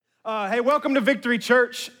Hey, welcome to Victory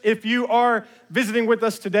Church. If you are visiting with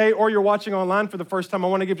us today or you're watching online for the first time, I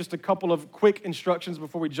want to give just a couple of quick instructions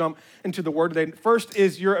before we jump into the word today. First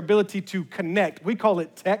is your ability to connect. We call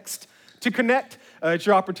it text to connect. It's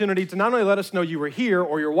your opportunity to not only let us know you were here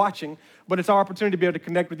or you're watching, but it's our opportunity to be able to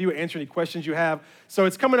connect with you, answer any questions you have. So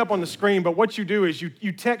it's coming up on the screen, but what you do is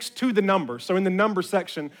you text to the number. So in the number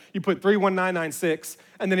section, you put 31996,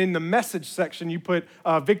 and then in the message section, you put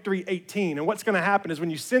Victory 18. And what's going to happen is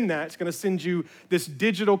when you send that, it's going to send you this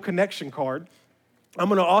digital connection card. I'm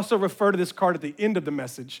going to also refer to this card at the end of the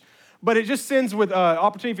message. But it just sends with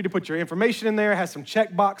opportunity for you to put your information in there. It has some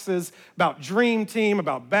check boxes about Dream Team,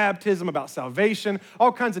 about baptism, about salvation,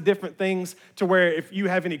 all kinds of different things to where if you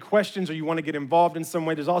have any questions or you want to get involved in some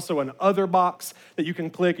way, there's also an other box that you can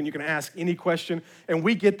click and you can ask any question. And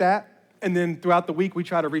we get that. And then throughout the week, we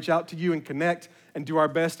try to reach out to you and connect and do our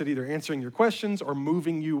best at either answering your questions or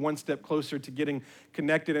moving you one step closer to getting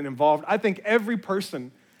connected and involved. I think every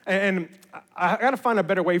person, and I got to find a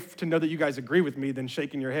better way to know that you guys agree with me than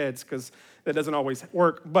shaking your heads, because that doesn't always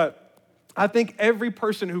work. But I think every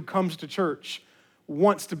person who comes to church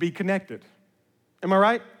wants to be connected. Am I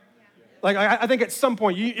right? Like, I think at some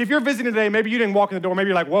point, if you're visiting today, maybe you didn't walk in the door, maybe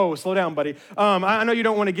you're like, whoa, slow down, buddy. I know you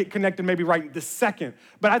don't want to get connected maybe right this second,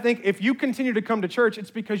 but I think if you continue to come to church,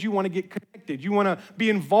 it's because you want to get connected. You want to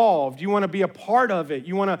be involved. You want to be a part of it.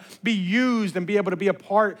 You want to be used and be able to be a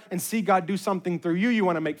part and see God do something through you. You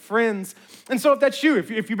want to make friends. And so if that's you,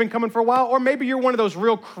 if you've been coming for a while, or maybe you're one of those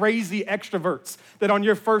real crazy extroverts that on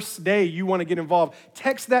your first day you want to get involved,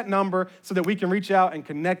 text that number so that we can reach out and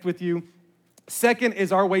connect with you. Second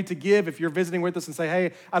is our way to give. If you're visiting with us and say,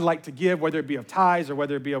 hey, I'd like to give, whether it be of tithes or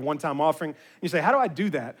whether it be a one-time offering, you say, how do I do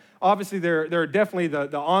that? Obviously, there are definitely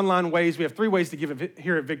the online ways. We have 3 ways to give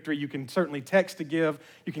here at Victory. You can certainly text to give.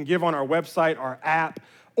 You can give on our website, our app,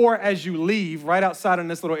 or as you leave, right outside in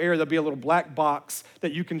this little area, there'll be a little black box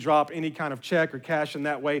that you can drop any kind of check or cash in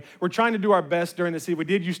that way. We're trying to do our best during the season. We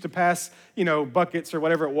did used to pass, buckets or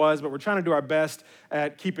whatever it was, but we're trying to do our best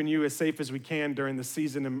at keeping you as safe as we can during the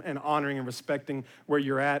season and honoring and respecting where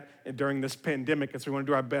you're at during this pandemic. And so we want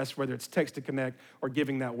to do our best, whether it's text to connect or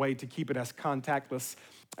giving that way, to keep it as contactless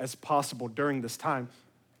as possible during this time.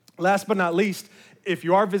 Last but not least, if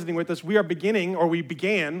you are visiting with us, we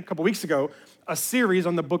began a couple weeks ago a series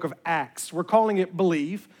on the book of Acts. We're calling it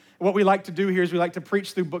Believe. What we like to do here is we like to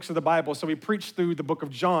preach through books of the Bible. So we preached through the book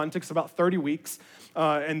of John. It took us about 30 weeks.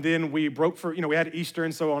 And then we broke we had Easter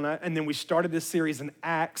and so on. And then we started this series in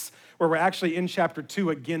Acts, where we're actually in chapter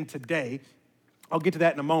 2 again today. I'll get to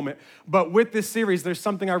that in a moment. But with this series, there's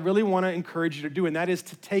something I really want to encourage you to do, and that is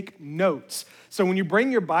to take notes. So when you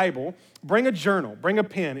bring your Bible, bring a journal, bring a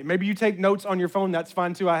pen. Maybe you take notes on your phone. That's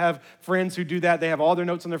fine too. I have friends who do that. They have all their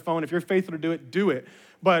notes on their phone. If you're faithful to do it, do it.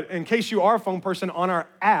 But in case you are a phone person, on our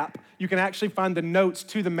app, you can actually find the notes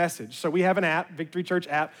to the message. So we have an app, Victory Church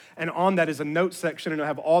app, and on that is a notes section, and it'll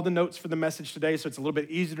have all the notes for the message today, so it's a little bit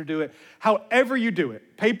easier to do it. However you do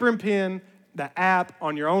it, paper and pen, the app,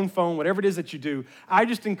 on your own phone, whatever it is that you do, I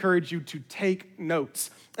just encourage you to take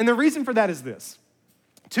notes. And the reason for that is this.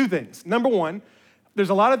 2 things. Number 1, there's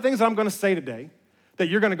a lot of things that I'm going to say today that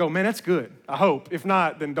you're going to go, man, that's good. I hope. If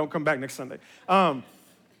not, then don't come back next Sunday.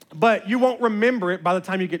 But you won't remember it by the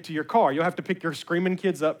time you get to your car. You'll have to pick your screaming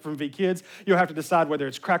kids up from V-Kids. You'll have to decide whether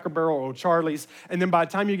it's Cracker Barrel or O'Charlie's. And then by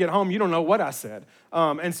the time you get home, you don't know what I said.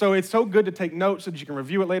 And so it's so good to take notes so that you can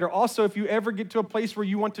review it later. Also, if you ever get to a place where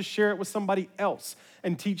you want to share it with somebody else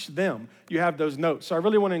and teach them, you have those notes. So I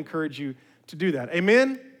really want to encourage you to do that.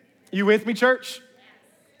 Amen? You with me, church?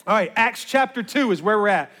 All right, Acts chapter 2 is where we're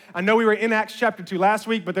at. I know we were in Acts chapter 2 last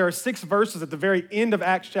week, but there are 6 verses at the very end of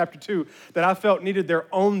Acts chapter 2 that I felt needed their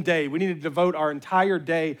own day. We needed to devote our entire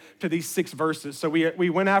day to these 6 verses. So we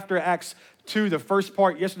went after Acts 2, the first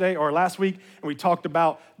part yesterday or last week, and we talked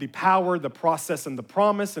about the power, the process, and the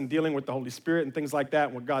promise, and dealing with the Holy Spirit and things like that,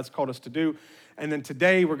 and what God's called us to do. And then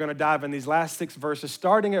today we're going to dive in these last 6 verses,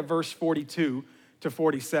 starting at verse 42 to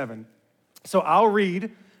 47. So I'll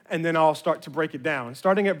read, and then I'll start to break it down.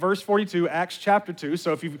 Starting at verse 42, Acts chapter 2.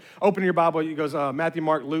 So if you open your Bible, it goes Matthew,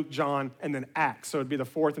 Mark, Luke, John, and then Acts. So it'd be the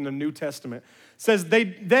 4th in the New Testament. It says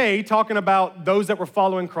they, talking about those that were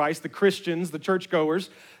following Christ, the Christians, the churchgoers,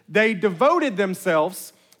 they devoted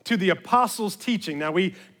themselves to the apostles' teaching. Now,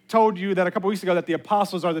 we told you that a couple weeks ago that the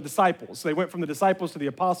apostles are the disciples. So they went from the disciples to the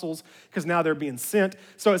apostles because now they're being sent.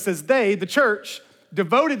 So it says they, the church,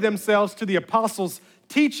 devoted themselves to the apostles'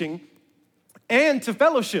 teaching and to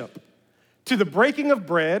fellowship, to the breaking of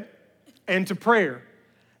bread, and to prayer.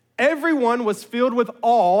 Everyone was filled with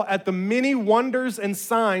awe at the many wonders and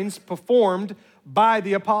signs performed by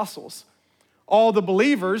the apostles. All the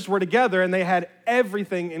believers were together and they had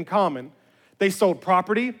everything in common. They sold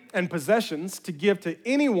property and possessions to give to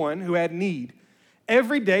anyone who had need.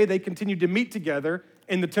 Every day they continued to meet together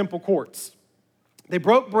in the temple courts. They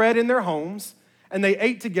broke bread in their homes and they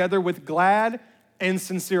ate together with glad and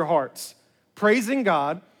sincere hearts, praising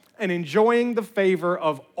God and enjoying the favor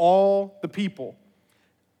of all the people.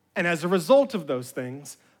 And as a result of those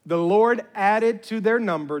things, the Lord added to their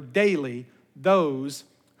number daily those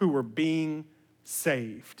who were being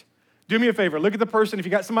saved. Do me a favor. Look at the person. If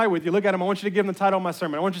you got somebody with you, look at them. I want you to give them the title of my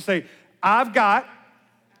sermon. I want you to say, I've got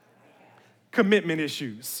commitment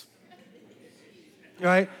issues. All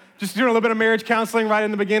right? Just doing a little bit of marriage counseling right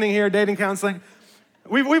in the beginning here, dating counseling.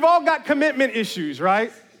 We've all got commitment issues,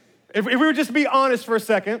 right? If we were just to be honest for a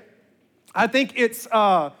second, I think it's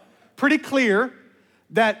pretty clear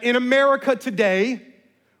that in America today,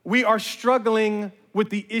 we are struggling with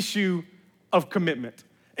the issue of commitment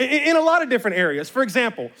in a lot of different areas. For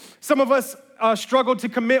example, some of us struggle to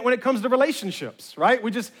commit when it comes to relationships, right? We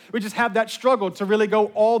just have that struggle to really go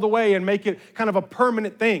all the way and make it kind of a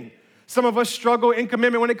permanent thing. Some of us struggle in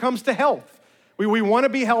commitment when it comes to health. We want to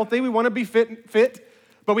be healthy, we want to be fit,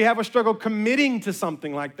 but we have a struggle committing to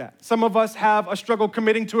something like that. Some of us have a struggle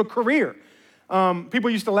committing to a career. People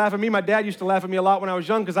used to laugh at me. My dad used to laugh at me a lot when I was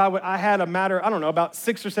young because I had about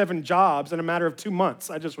 6 or 7 jobs in a matter of 2 months.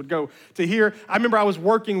 I just would go to here. I remember I was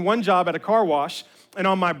working one job at a car wash, and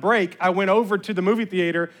on my break, I went over to the movie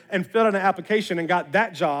theater and filled out an application and got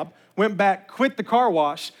that job, went back, quit the car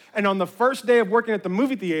wash, and on the first day of working at the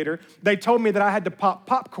movie theater, they told me that I had to pop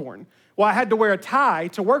popcorn. Well, I had to wear a tie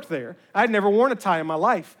to work there. I had never worn a tie in my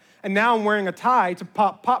life. And now I'm wearing a tie to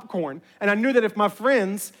pop popcorn. And I knew that if my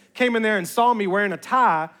friends came in there and saw me wearing a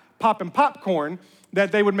tie, popping popcorn,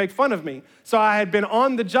 that they would make fun of me. So I had been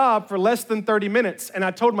on the job for less than 30 minutes, and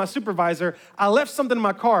I told my supervisor, I left something in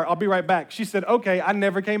my car. I'll be right back. She said, okay, I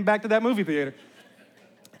never came back to that movie theater.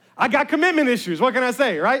 I got commitment issues. What can I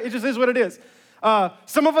say, right? It just is what it is.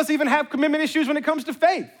 Some of us even have commitment issues when it comes to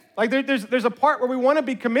faith. Like there's a part where we want to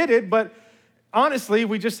be committed, but honestly,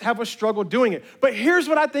 we just have a struggle doing it. But here's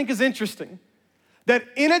what I think is interesting, that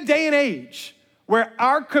in a day and age where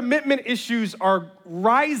our commitment issues are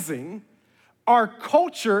rising, our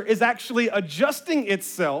culture is actually adjusting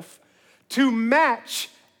itself to match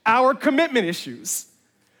our commitment issues.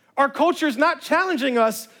 Our culture is not challenging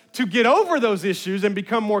us to get over those issues and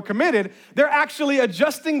become more committed. They're actually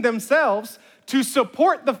adjusting themselves to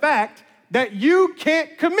support the fact that you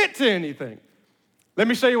can't commit to anything. Let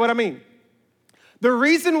me show you what I mean. The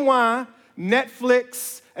reason why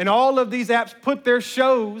Netflix and all of these apps put their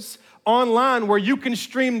shows online where you can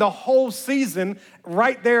stream the whole season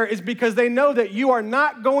right there is because they know that you are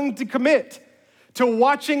not going to commit to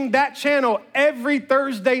watching that channel every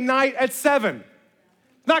Thursday night at 7.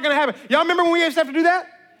 It's not gonna happen. Y'all remember when we used to have to do that?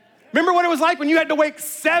 Remember what it was like when you had to wait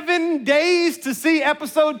 7 days to see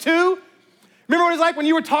episode 2? Remember what it was like when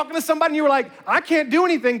you were talking to somebody and you were like, I can't do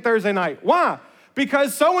anything Thursday night. Why?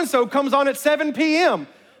 Because so-and-so comes on at 7 p.m.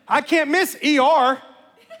 I can't miss ER. Remember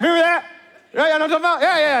that? Yeah, you know what I'm talking about?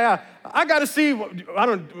 Yeah. I got to see,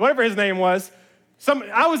 whatever his name was.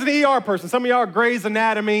 I was an ER person. Some of y'all are Grey's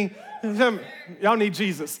Anatomy. Y'all need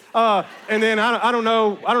Jesus. And then I don't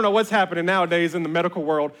know what's happening nowadays in the medical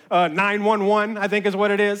world. 911, I think is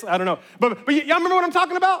what it is. I don't know. But y'all remember what I'm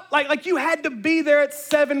talking about? Like you had to be there at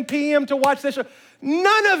 7 p.m. to watch this show.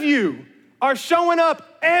 None of you are showing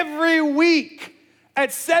up every week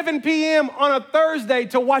at 7 p.m. on a Thursday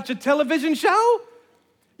to watch a television show.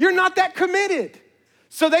 You're not that committed.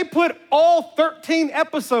 So they put all 13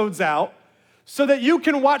 episodes out so that you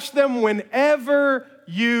can watch them whenever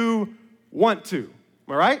you want to.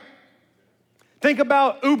 Am I right? Think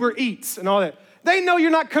about Uber Eats and all that. They know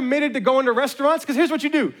you're not committed to going to restaurants because here's what you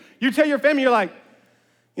do. You tell your family, you're like,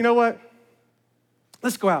 you know what?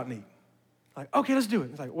 Let's go out and eat. Like, okay, let's do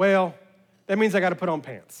it. It's like, well, that means I got to put on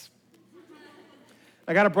pants.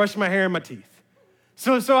 I got to brush my hair and my teeth.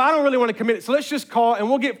 So I don't really want to commit it. So let's just call and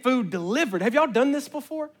we'll get food delivered. Have y'all done this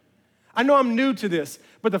before? I know I'm new to this,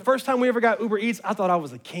 but the first time we ever got Uber Eats, I thought I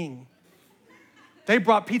was a king. They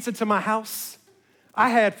brought pizza to my house. I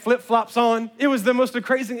had flip-flops on. It was the most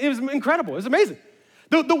crazy, it was incredible. It was amazing.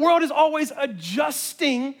 The world is always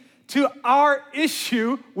adjusting to our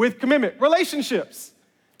issue with commitment. Relationships.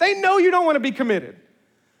 They know you don't want to be committed.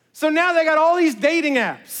 So now they got all these dating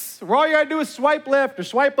apps where all you gotta do is swipe left or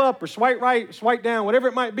swipe up or swipe right, or swipe down, whatever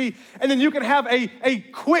it might be, and then you can have a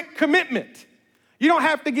quick commitment. You don't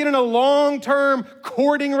have to get in a long-term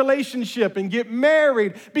courting relationship and get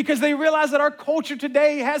married because they realize that our culture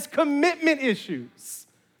today has commitment issues.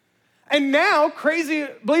 And now, crazy,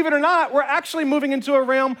 believe it or not, we're actually moving into a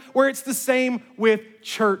realm where it's the same with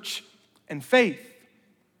church and faith.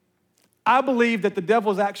 I believe that the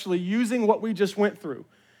devil is actually using what we just went through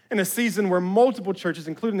in a season where multiple churches,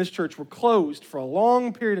 including this church, were closed for a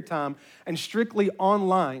long period of time and strictly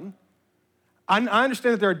online. I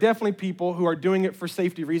understand that there are definitely people who are doing it for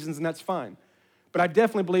safety reasons, and that's fine. But I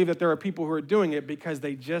definitely believe that there are people who are doing it because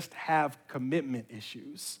they just have commitment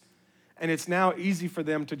issues. And it's now easy for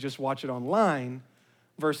them to just watch it online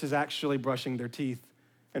versus actually brushing their teeth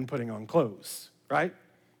and putting on clothes, right?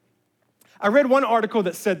 I read one article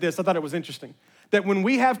that said this, I thought it was interesting, that when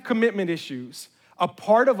we have commitment issues, a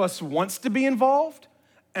part of us wants to be involved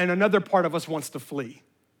and another part of us wants to flee.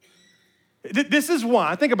 This is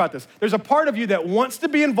why, think about this. There's a part of you that wants to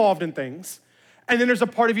be involved in things, and then there's a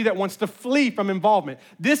part of you that wants to flee from involvement.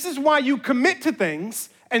 This is why you commit to things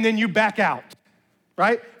and then you back out,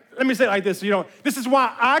 right? Let me say it like this, this is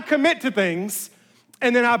why I commit to things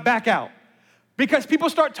and then I back out. Because people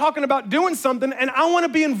start talking about doing something and I want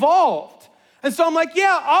to be involved. And so I'm like,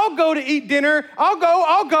 yeah, I'll go to eat dinner. I'll go.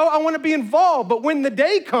 I want to be involved. But when the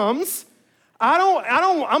day comes,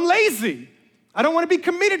 I'm lazy. I don't want to be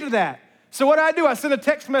committed to that. So what do? I send a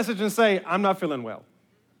text message and say, I'm not feeling well.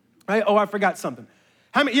 Right? Oh, I forgot something.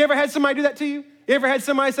 You ever had somebody do that to you? You ever had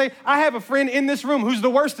somebody say, I have a friend in this room who's the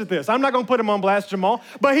worst at this. I'm not going to put him on blast, Jamal.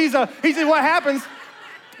 But what happens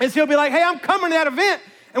is he'll be like, hey, I'm coming to that event.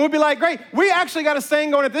 And we'll be like, great. We actually got a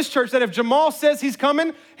saying going at this church that if Jamal says he's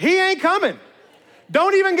coming, he ain't coming.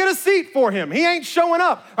 Don't even get a seat for him. He ain't showing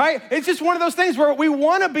up, right? It's just one of those things where we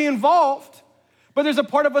want to be involved, but there's a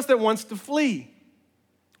part of us that wants to flee.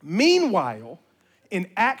 Meanwhile, in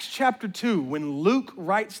Acts chapter 2, when Luke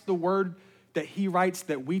writes the word that he writes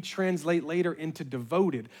that we translate later into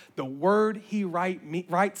devoted, the word he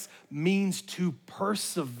writes means to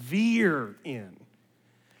persevere in,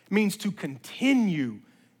 means to continue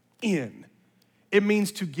in. It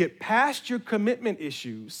means to get past your commitment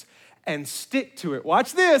issues and stick to it.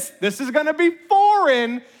 Watch this. This is going to be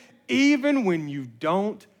foreign even when you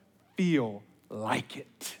don't feel like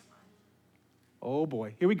it. Oh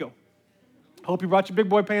boy, here we go. Hope you brought your big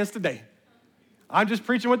boy pants today. I'm just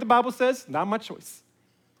preaching what the Bible says, not my choice.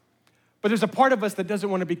 But there's a part of us that doesn't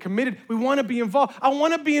want to be committed. We want to be involved. I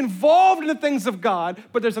want to be involved in the things of God,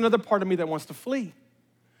 but there's another part of me that wants to flee.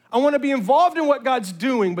 I want to be involved in what God's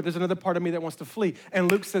doing, but there's another part of me that wants to flee.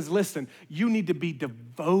 And Luke says, listen, you need to be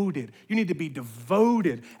devoted. You need to be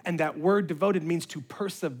devoted. And that word devoted means to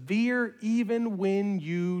persevere even when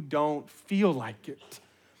you don't feel like it.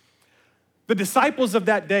 The disciples of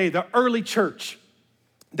that day, the early church,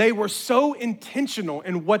 they were so intentional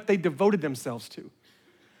in what they devoted themselves to.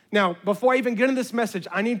 Now, before I even get into this message,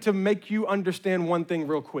 I need to make you understand one thing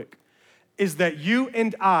real quick, is that you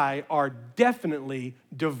and I are definitely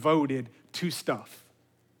devoted to stuff,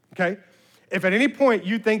 okay? If at any point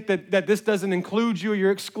you think that this doesn't include you or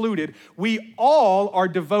you're excluded, we all are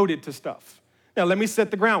devoted to stuff. Now, let me set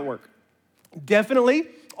the groundwork. Definitely,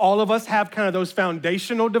 all of us have kind of those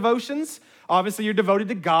foundational devotions. Obviously, you're devoted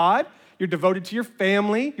to God. You're devoted to your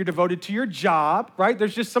family. You're devoted to your job, right?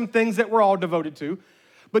 There's just some things that we're all devoted to.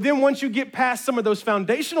 But then once you get past some of those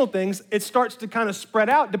foundational things, it starts to kind of spread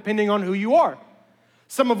out depending on who you are.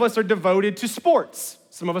 Some of us are devoted to sports.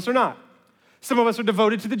 Some of us are not. Some of us are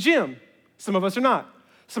devoted to the gym. Some of us are not.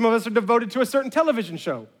 Some of us are devoted to a certain television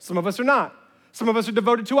show. Some of us are not. Some of us are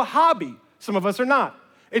devoted to a hobby. Some of us are not.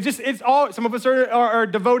 Some of us are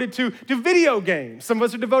devoted to video games. Some of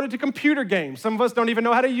us are devoted to computer games. Some of us don't even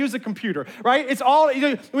know how to use a computer, right?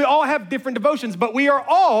 We all have different devotions, but we are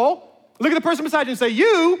all, look at the person beside you and say,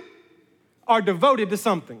 you are devoted to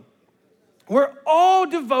something. We're all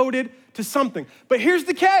devoted to something. But here's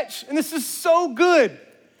the catch, and this is so good.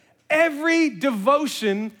 Every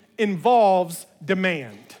devotion involves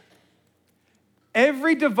demand.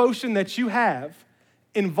 Every devotion that you have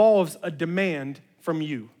involves a demand from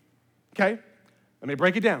you, okay? Let me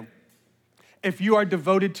break it down. If you are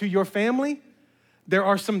devoted to your family, there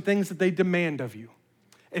are some things that they demand of you.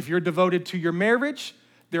 If you're devoted to your marriage,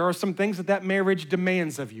 there are some things that marriage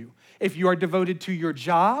demands of you. If you are devoted to your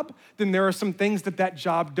job, then there are some things that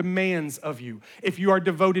job demands of you. If you are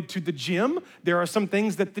devoted to the gym, there are some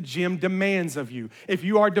things that the gym demands of you. If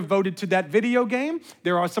you are devoted to that video game,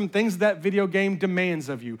 there are some things that video game demands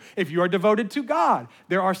of you. If you are devoted to God,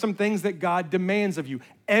 there are some things that God demands of you.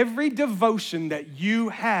 Every devotion that you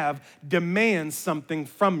have demands something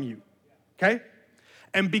from you, okay?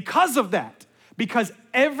 And because of that, because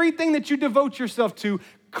everything that you devote yourself to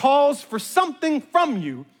calls for something from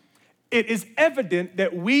you, it is evident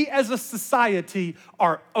that we as a society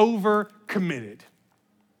are overcommitted.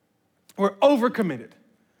 We're overcommitted.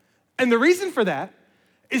 And the reason for that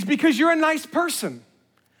is because you're a nice person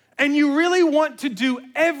and you really want to do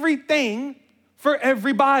everything for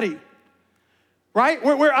everybody, right?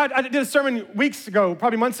 I did a sermon weeks ago,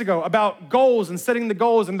 probably months ago, about goals and setting the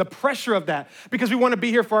goals and the pressure of that, because we want to be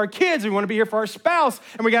here for our kids, we want to be here for our spouse,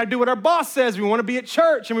 and we got to do what our boss says. We want to be at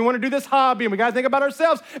church, and we want to do this hobby, and we got to think about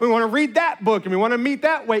ourselves, and we want to read that book, and we want to meet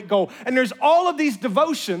that weight goal. And there's all of these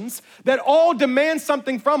devotions that all demand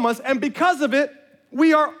something from us, and because of it,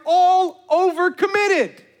 we are all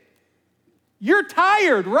overcommitted. You're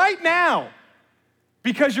tired right now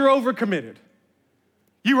because you're overcommitted.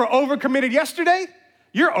 You were overcommitted yesterday,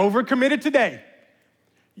 you're overcommitted today.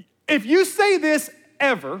 If you say this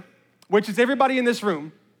ever, which is everybody in this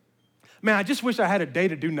room, man, I just wish I had a day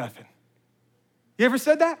to do nothing. You ever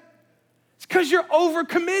said that? It's because you're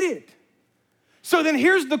overcommitted. So then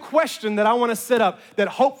here's the question that I want to set up that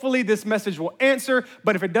hopefully this message will answer,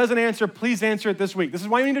 but if it doesn't answer, please answer it this week. This is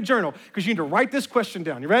why you need a journal, because you need to write this question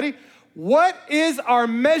down. You ready? What is our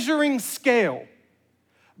measuring scale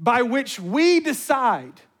by which we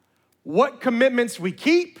decide what commitments we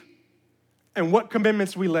keep and what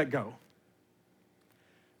commitments we let go?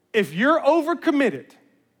 If you're overcommitted,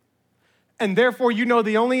 and therefore you know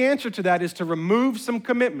the only answer to that is to remove some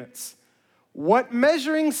commitments, what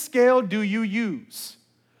measuring scale do you use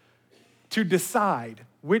to decide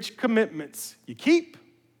which commitments you keep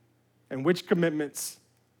and which commitments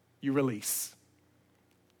you release?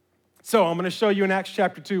 So I'm going to show you in Acts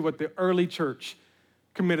chapter 2 what the early church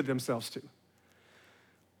committed themselves to.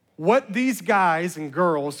 What these guys and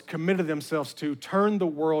girls committed themselves to turned the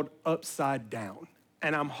world upside down.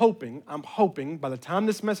 And I'm hoping by the time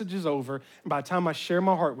this message is over, and by the time I share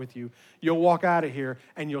my heart with you, you'll walk out of here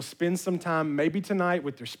and you'll spend some time, maybe tonight,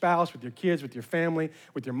 with your spouse, with your kids, with your family,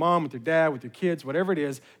 with your mom, with your dad, with your kids, whatever it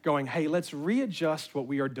is, going, hey, let's readjust what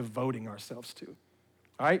we are devoting ourselves to.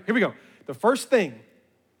 All right, here we go. The first thing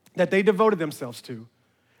that they devoted themselves to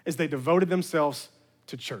is they devoted themselves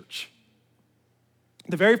to church.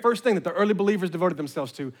 The very first thing that the early believers devoted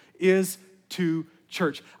themselves to is to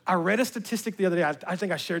church. I read a statistic the other day. I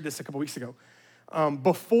think I shared this a couple weeks ago.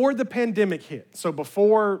 Before the pandemic hit, so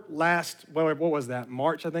before what was that,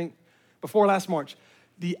 March, I think? Before last March,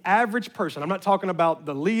 the average person, I'm not talking about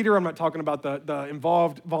the leader, I'm not talking about the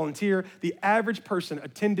involved volunteer, the average person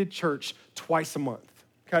attended church twice a month,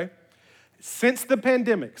 okay? Since the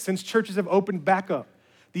pandemic, since churches have opened back up,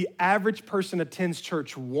 the average person attends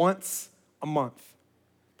church once a month.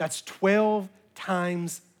 That's 12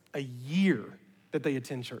 times a year that they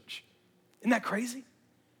attend church. Isn't that crazy?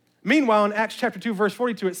 Meanwhile, in Acts chapter 2, verse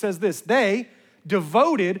 42, it says this: they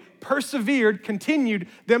devoted, persevered, continued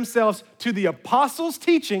themselves to the apostles'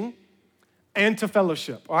 teaching and to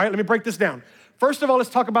fellowship. All right, let me break this down. First of all, let's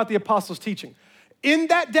talk about the apostles' teaching. In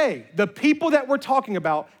that day, the people that we're talking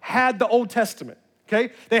about had the Old Testament.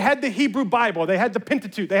 Okay? They had the Hebrew Bible, they had the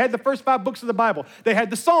Pentateuch, they had the first 5 books of the Bible, they had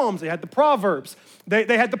the Psalms, they had the Proverbs, they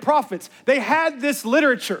had the prophets. They had this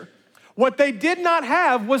literature. What they did not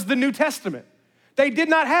have was the New Testament. They did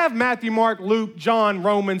not have Matthew, Mark, Luke, John,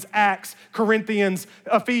 Romans, Acts, Corinthians,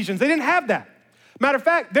 Ephesians. They didn't have that. Matter of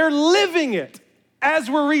fact, they're living it as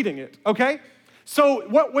we're reading it, okay? So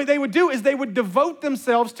what they would do is they would devote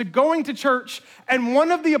themselves to going to church, and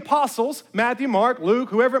one of the apostles, Matthew, Mark, Luke,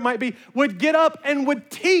 whoever it might be, would get up and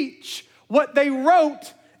would teach what they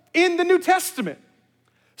wrote in the New Testament.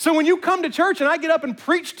 So when you come to church and I get up and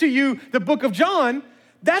preach to you the book of John,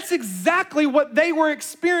 that's exactly what they were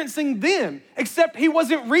experiencing then, except he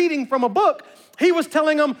wasn't reading from a book. He was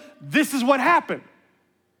telling them, this is what happened.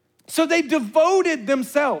 So they devoted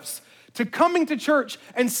themselves to coming to church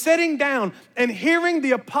and sitting down and hearing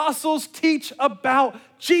the apostles teach about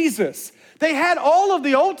Jesus. They had all of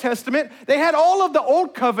the Old Testament, they had all of the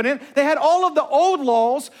Old Covenant, they had all of the old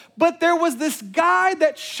laws, but there was this guy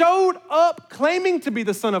that showed up claiming to be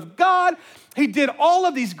the Son of God. He did all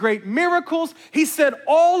of these great miracles. He said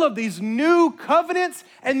all of these new covenants,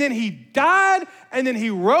 and then he died, and then he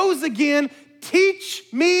rose again. Teach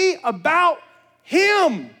me about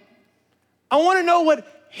him. I want to know what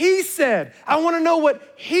he said. I want to know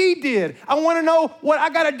what he did. I want to know what I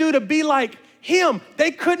got to do to be like him.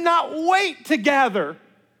 They could not wait to gather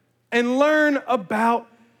and learn about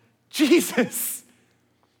Jesus.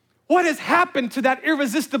 What has happened to that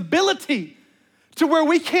irresistibility to where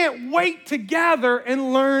we can't wait to gather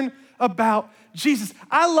and learn about Jesus?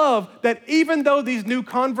 I love that even though these new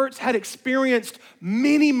converts had experienced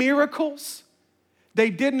many miracles, they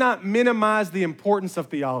did not minimize the importance of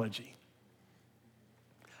theology.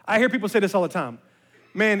 I hear people say this all the time.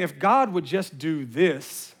 Man, if God would just do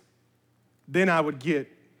this, then I would get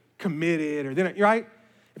committed, or then, right?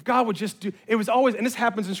 If God would just do, it was always, and this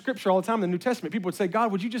happens in Scripture all the time in the New Testament, people would say,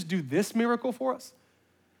 God, would you just do this miracle for us?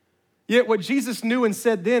 Yet what Jesus knew and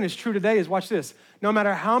said then is true today is, watch this, no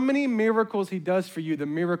matter how many miracles he does for you, the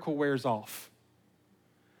miracle wears off.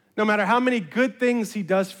 No matter how many good things he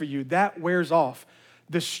does for you, that wears off.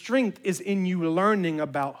 The strength is in you learning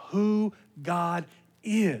about who God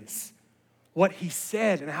is, what he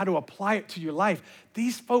said, and how to apply it to your life.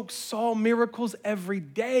 These folks saw miracles every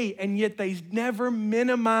day, and yet they never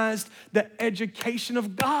minimized the education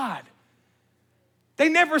of God. They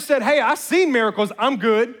never said, hey, I've seen miracles, I'm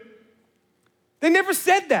good. They never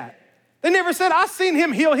said that. They never said, I've seen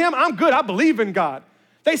him heal him, I'm good, I believe in God.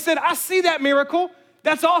 They said, I see that miracle,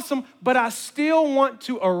 that's awesome, but I still want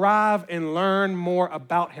to arrive and learn more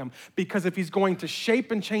about him, because if he's going to shape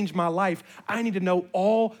and change my life, I need to know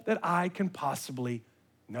all that I can possibly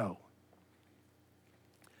know.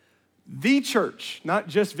 The church, not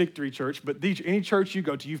just Victory Church, but any church you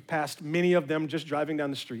go to, you've passed many of them just driving down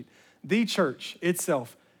the street. The church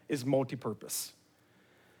itself is multi-purpose.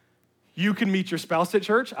 You can meet your spouse at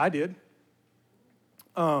church. I did.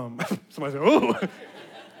 Somebody said, ooh,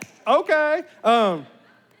 okay.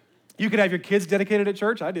 You could have your kids dedicated at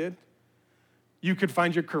church. I did. You could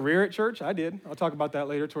find your career at church. I did. I'll talk about that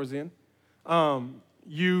later towards the end.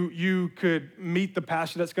 You could meet the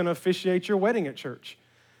pastor that's going to officiate your wedding at church.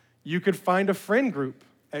 You could find a friend group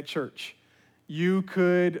at church. You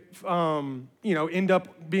could, end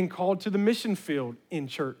up being called to the mission field in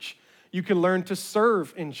church. You could learn to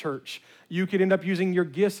serve in church. You could end up using your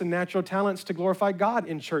gifts and natural talents to glorify God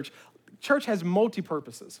in church. Church has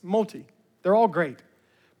multi-purposes, They're all great,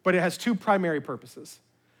 but it has two primary purposes.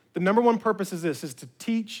 The number one purpose is this, is to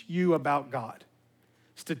teach you about God.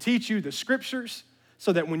 It's to teach you the scriptures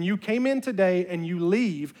so that when you came in today and you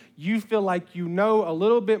leave, you feel like you know a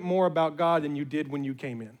little bit more about God than you did when you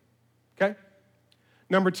came in, okay?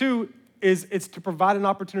 Number two is it's to provide an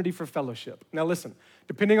opportunity for fellowship. Now listen,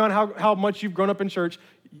 depending on how much you've grown up in church,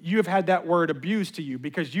 you have had that word abused to you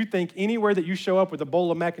because you think anywhere that you show up with a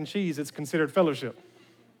bowl of mac and cheese, it's considered fellowship.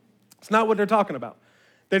 It's not what they're talking about.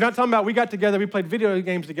 They're not talking about we got together, we played video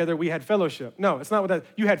games together, we had fellowship. No, it's not what that,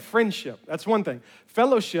 you had friendship. That's one thing.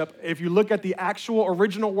 Fellowship, if you look at the actual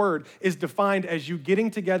original word, is defined as you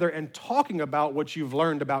getting together and talking about what you've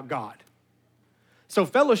learned about God. So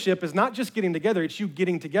fellowship is not just getting together, it's you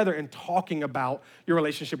getting together and talking about your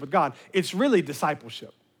relationship with God. It's really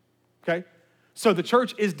discipleship, okay? So the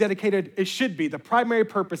church is dedicated, it should be, the primary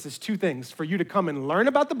purpose is two things, for you to come and learn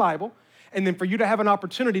about the Bible, and then for you to have an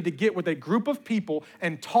opportunity to get with a group of people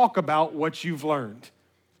and talk about what you've learned.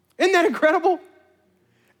 Isn't that incredible?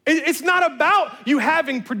 It's not about you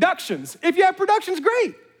having productions. If you have productions,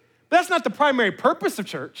 great. But that's not the primary purpose of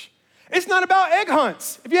church. It's not about egg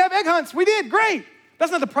hunts. If you have egg hunts, we did, great.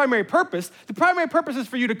 That's not the primary purpose. The primary purpose is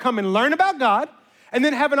for you to come and learn about God and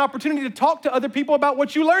then have an opportunity to talk to other people about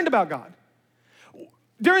what you learned about God.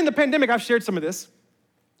 During the pandemic, I've shared some of this.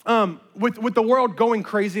 With the world going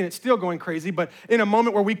crazy, and it's still going crazy, but in a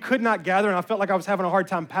moment where we could not gather, and I felt like I was having a hard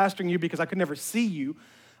time pastoring you because I could never see you,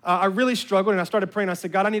 I really struggled, and I started praying. I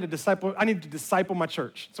said, God, I need to disciple my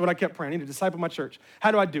church. That's what I kept praying. I need to disciple my church. How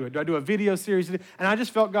do I do it? Do I do a video series? And I just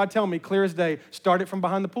felt God telling me clear as day, start it from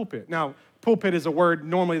behind the pulpit. Now, pulpit is a word.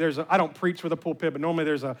 Normally I don't preach with a pulpit, but normally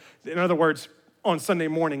in other words, on Sunday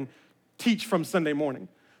morning, teach from Sunday morning.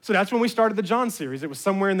 So that's when we started the John series. It was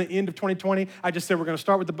somewhere in the end of 2020. I just said, we're going to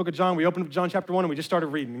start with the book of John. We opened up John chapter 1, and we just started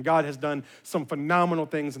reading. And God has done some phenomenal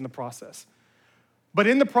things in the process. But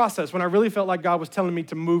in the process, when I really felt like God was telling me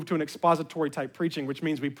to move to an expository type preaching, which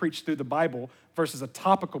means we preach through the Bible versus a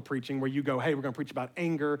topical preaching where you go, hey, we're going to preach about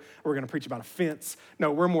anger, or we're going to preach about offense.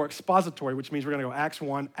 No, we're more expository, which means we're going to go Acts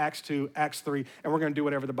 1, Acts 2, Acts 3, and we're going to do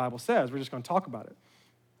whatever the Bible says. We're just going to talk about it.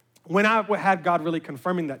 When I had God really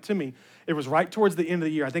confirming that to me, it was right towards the end of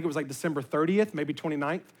the year. I think it was like December 30th, maybe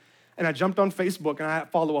 29th. And I jumped on Facebook, and I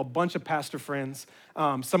follow a bunch of pastor friends.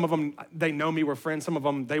 Some of them, they know me, we're friends. Some of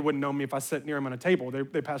them, they wouldn't know me if I sat near them on a table.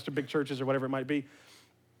 They pastor big churches or whatever it might be.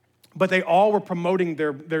 But they all were promoting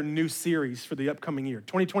their new series for the upcoming year,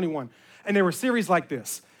 2021. And they were series like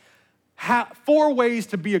this: 4 ways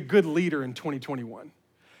to be a good leader in 2021.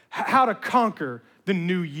 How to conquer the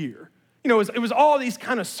new year. You know, it was all these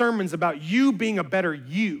kind of sermons about you being a better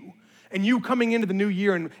you and you coming into the new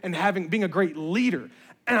year and being a great leader.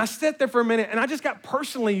 And I sat there for a minute and I just got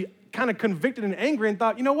personally kind of convicted and angry and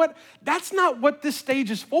thought, you know what? That's not what this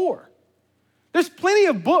stage is for. There's plenty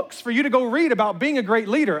of books for you to go read about being a great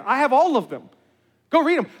leader. I have all of them. Go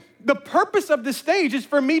read them. The purpose of this stage is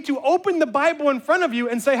for me to open the Bible in front of you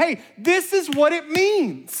and say, hey, this is what it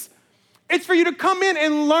means. It's for you to come in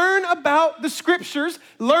and learn about the scriptures,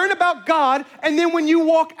 learn about God, and then when you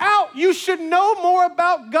walk out, you should know more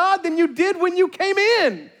about God than you did when you came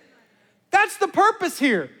in. That's the purpose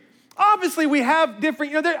here. Obviously, we have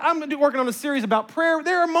different, I'm working on a series about prayer.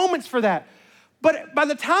 There are moments for that. But by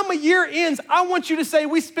the time a year ends, I want you to say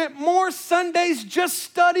we spent more Sundays just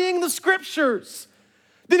studying the scriptures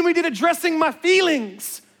than we did addressing my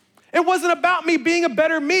feelings. It wasn't about me being a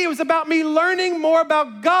better me. It was about me learning more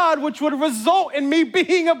about God, which would result in me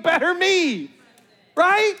being a better me,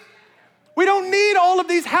 right? We don't need all of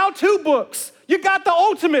these how-to books. You got the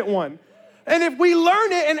ultimate one. And if we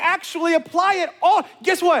learn it and actually apply it all,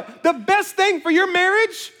 guess what? The best thing for your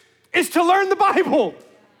marriage is to learn the Bible.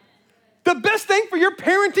 The best thing for your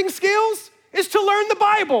parenting skills is to learn the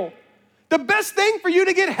Bible. The best thing for you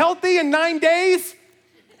to get healthy in 9 days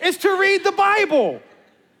is to read the Bible.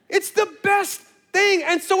 It's the best thing.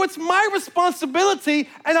 And so it's my responsibility,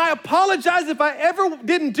 and I apologize if I ever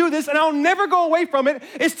didn't do this, and I'll never go away from it,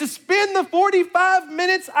 is to spend the 45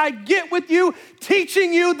 minutes I get with you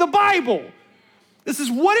teaching you the Bible. This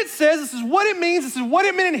is what it says. This is what it means. This is what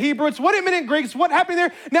it meant in Hebrew. It's what it meant in Greek. It's what happened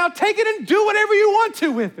there. Now take it and do whatever you want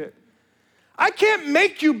to with it. I can't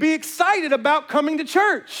make you be excited about coming to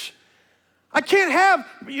church. I can't have,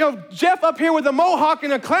 Jeff up here with a mohawk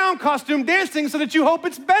and a clown costume dancing so that you hope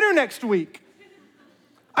it's better next week.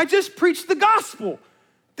 I just preach the gospel.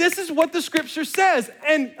 This is what the scripture says.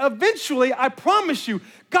 And eventually, I promise you,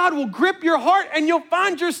 God will grip your heart and you'll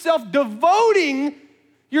find yourself devoting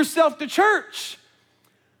yourself to church.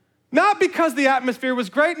 Not because the atmosphere was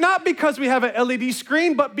great, not because we have an LED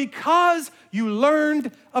screen, but because you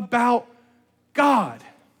learned about God.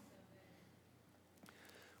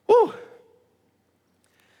 Woo.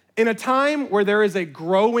 In a time where there is a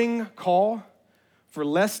growing call for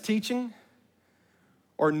less teaching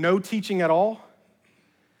or no teaching at all,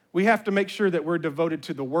 we have to make sure that we're devoted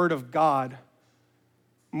to the Word of God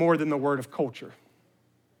more than the word of culture.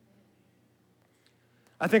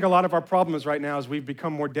 I think a lot of our problems right now is we've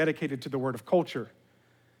become more dedicated to the word of culture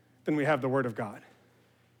than we have the Word of God.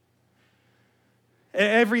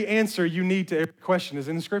 Every answer you need to every question is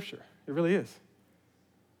in the Scripture. It really is.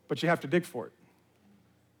 But you have to dig for it.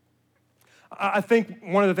 I think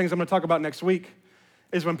one of the things I'm going to talk about next week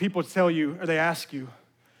is when people tell you, or they ask you,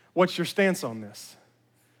 what's your stance on this?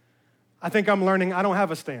 I think I'm learning I don't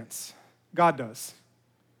have a stance. God does.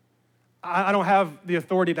 I don't have the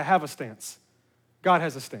authority to have a stance. God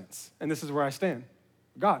has a stance, and this is where I stand.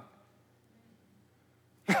 God.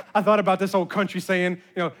 I thought about this old country saying,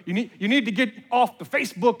 you need to get off the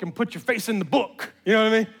Facebook and put your face in the book. You know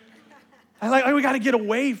what I mean? We got to get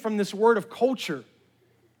away from this word of culture.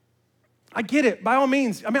 I get it, by all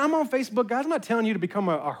means. I'm on Facebook, guys. I'm not telling you to become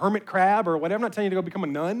a hermit crab or whatever. I'm not telling you to go become a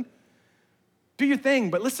nun. Do your thing,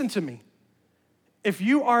 but listen to me. If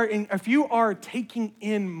you are taking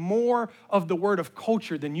in more of the word of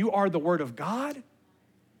culture than you are the word of God,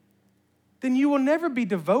 then you will never be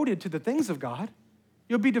devoted to the things of God.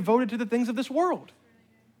 You'll be devoted to the things of this world.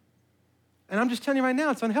 And I'm just telling you right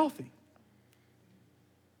now, it's unhealthy.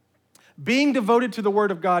 Being devoted to the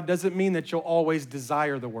word of God doesn't mean that you'll always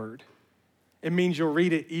desire the word. It means you'll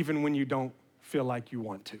read it even when you don't feel like you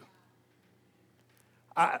want to.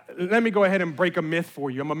 Let me go ahead and break a myth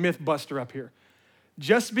for you. I'm a myth buster up here.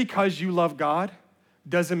 Just because you love God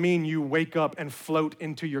doesn't mean you wake up and float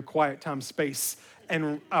into your quiet time space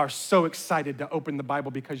and are so excited to open the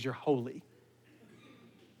Bible because you're holy.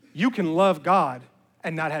 You can love God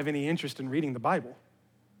and not have any interest in reading the Bible.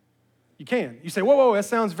 You can. You say, whoa, that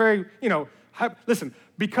sounds very, listen,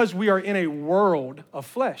 because we are in a world of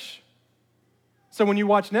flesh. So when you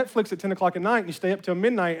watch Netflix at 10 o'clock at night and you stay up till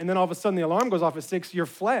midnight and then all of a sudden the alarm goes off at 6, your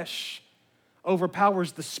flesh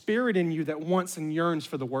overpowers the spirit in you that wants and yearns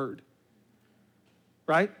for the word,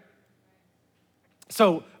 right?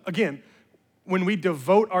 So again, when we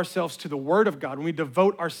devote ourselves to the word of God, when we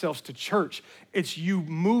devote ourselves to church, it's you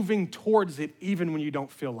moving towards it even when you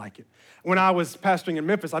don't feel like it. When I was pastoring in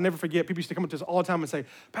Memphis, I'll never forget, people used to come up to us all the time and say,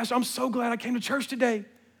 Pastor, I'm so glad I came to church today.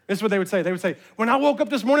 This is what they would say. They would say, when I woke up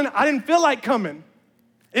this morning, I didn't feel like coming.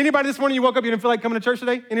 Anybody this morning, you woke up, you didn't feel like coming to church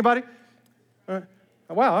today? Anybody?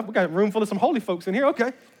 Wow, I've got a room full of some holy folks in here.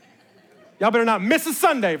 Okay. Y'all better not miss a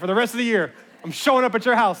Sunday for the rest of the year. I'm showing up at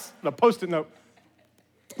your house with a Post-it note.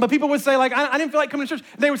 But people would say, I didn't feel like coming to church.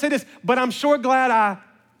 They would say this, but I'm sure glad I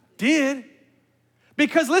did.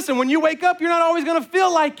 Because listen, when you wake up, you're not always going to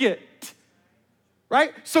feel like it.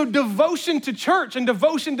 Right? So devotion to church and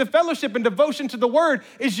devotion to fellowship and devotion to the word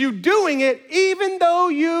is you doing it even though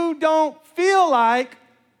you don't feel like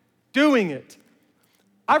doing it.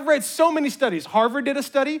 I've read so many studies. Harvard did a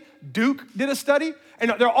study, Duke did a study,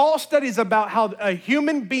 and they're all studies about how a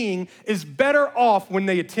human being is better off when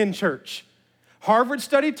they attend church. Harvard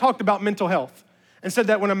study talked about mental health and said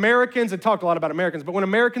that when Americans, it talked a lot about Americans, but when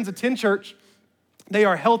Americans attend church, they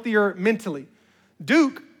are healthier mentally.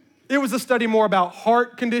 Duke, it was a study more about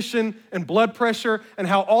heart condition and blood pressure and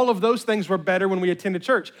how all of those things were better when we attended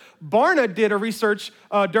church. Barna did a research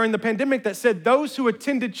during the pandemic that said those who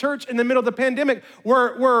attended church in the middle of the pandemic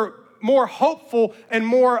were more hopeful and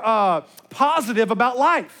more positive about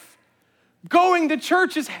life. Going to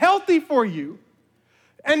church is healthy for you.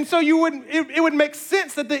 And so it would make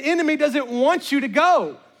sense that the enemy doesn't want you to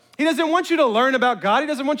go. He doesn't want you to learn about God. He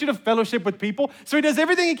doesn't want you to fellowship with people. So he does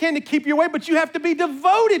everything he can to keep you away, but you have to be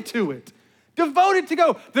devoted to it. Devoted to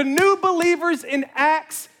go. The new believers in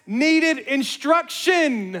Acts needed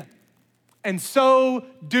instruction, and so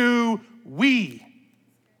do we.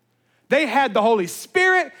 They had the Holy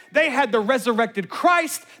Spirit. They had the resurrected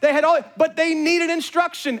Christ. They had all, but they needed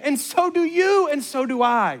instruction, and so do you, and so do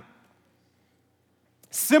I.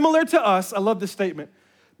 Similar to us, I love this statement.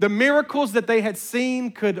 The miracles that they had seen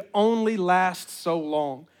could only last so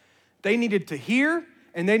long. They needed to hear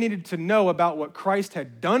and they needed to know about what Christ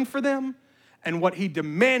had done for them and what he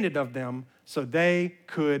demanded of them so they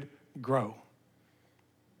could grow.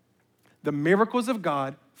 The miracles of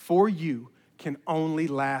God for you can only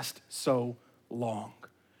last so long.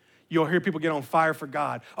 You'll hear people get on fire for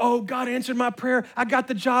God. Oh, God answered my prayer. I got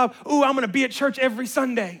the job. Ooh, I'm going to be at church every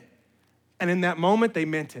Sunday. And in that moment, they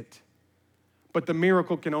meant it. But the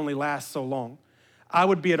miracle can only last so long. I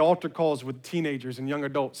would be at altar calls with teenagers and young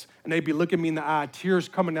adults, and they'd be looking me in the eye, tears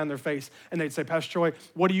coming down their face, and they'd say, Pastor Troy,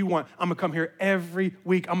 what do you want? I'm gonna come here every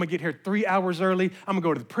week. I'm gonna get here 3 hours early. I'm gonna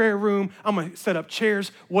go to the prayer room. I'm gonna set up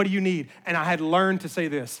chairs. What do you need? And I had learned to say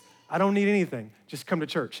this, I don't need anything. Just come to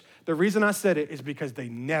church. The reason I said it is because they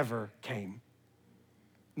never came.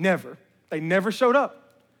 Never. They never showed up.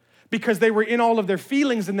 Because they were in all of their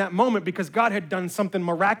feelings in that moment because God had done something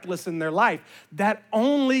miraculous in their life. That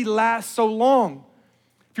only lasts so long.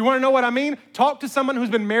 If you want to know what I mean, talk to someone who's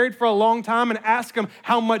been married for a long time and ask them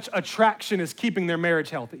how much attraction is keeping their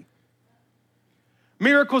marriage healthy.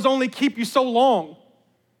 Miracles only keep you so long.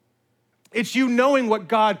 It's you knowing what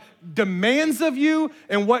God demands of you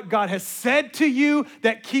and what God has said to you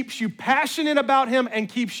that keeps you passionate about him and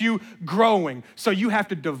keeps you growing. So you have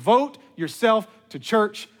to devote yourself to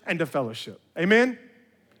church and to fellowship. Amen?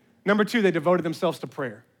 Number 2, they devoted themselves to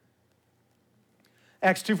prayer.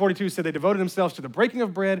 Acts 2:42 said they devoted themselves to the breaking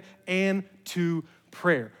of bread and to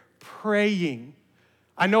prayer. Praying.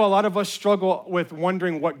 I know a lot of us struggle with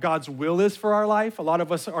wondering what God's will is for our life. A lot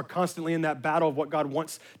of us are constantly in that battle of what God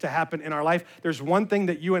wants to happen in our life. There's one thing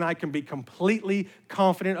that you and I can be completely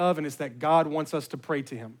confident of, and it's that God wants us to pray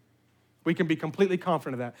to him. We can be completely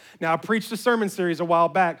confident of that. Now, I preached a sermon series a while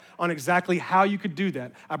back on exactly how you could do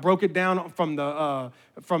that. I broke it down from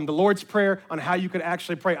the Lord's Prayer on how you could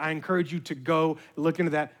actually pray. I encourage you to go look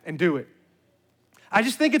into that and do it. I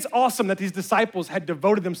just think it's awesome that these disciples had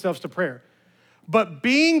devoted themselves to prayer. But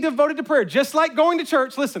being devoted to prayer, just like going to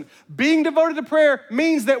church, listen, being devoted to prayer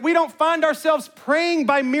means that we don't find ourselves praying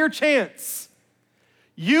by mere chance.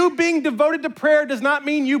 You being devoted to prayer does not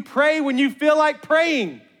mean you pray when you feel like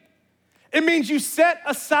praying. It means you set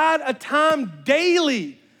aside a time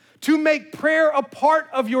daily to make prayer a part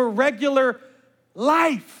of your regular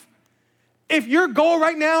life. If your goal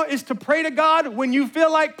right now is to pray to God when you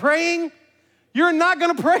feel like praying, you're not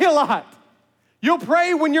gonna pray a lot. You'll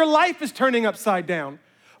pray when your life is turning upside down.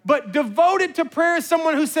 But devoted to prayer is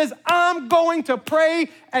someone who says, I'm going to pray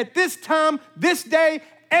at this time, this day,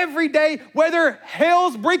 every day, whether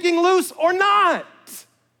hell's breaking loose or not.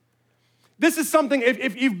 This is something,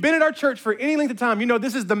 if you've been at our church for any length of time, you know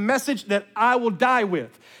this is the message that I will die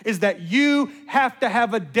with, is that you have to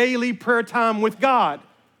have a daily prayer time with God.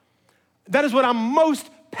 That is what I'm most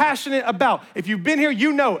passionate about. If you've been here,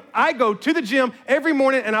 you know I go to the gym every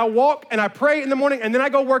morning and I walk and I pray in the morning and then I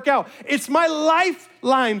go work out. It's my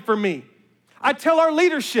lifeline for me. I tell our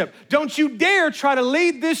leadership, don't you dare try to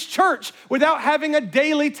lead this church without having a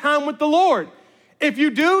daily time with the Lord. If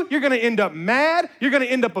you do, you're gonna end up mad, you're gonna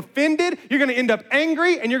end up offended, you're gonna end up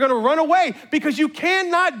angry, and you're gonna run away because you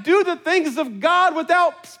cannot do the things of God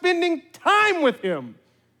without spending time with him.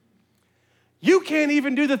 You can't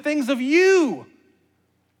even do the things of you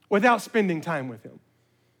without spending time with him.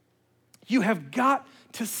 You have got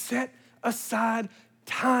to set aside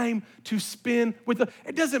time to spend with the,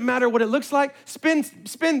 it doesn't matter what it looks like. Spend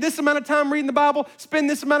this amount of time reading the Bible, spend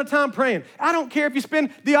this amount of time praying. I don't care if you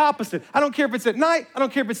spend the opposite. I don't care if it's at night. I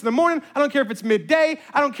don't care if it's in the morning. I don't care if it's midday.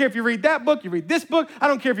 I don't care if you read that book, you read this book. I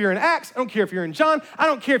don't care if you're in Acts. I don't care if you're in John. I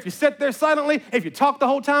don't care if you sit there silently, if you talk the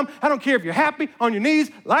whole time. I don't care if you're happy, on your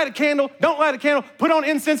knees, light a candle, don't light a candle, put on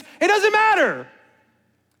incense. It doesn't matter.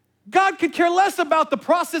 God could care less about the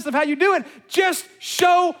process of how you do it. Just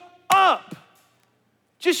show up.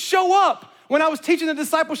 Just show up. When I was teaching the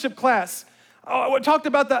discipleship class, I talked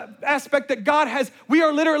about the aspect that God has, we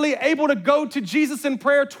are literally able to go to Jesus in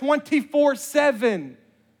prayer 24/7.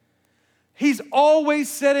 He's always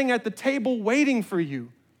sitting at the table waiting for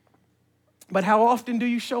you. But how often do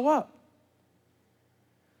you show up?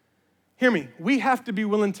 Hear me, we have to be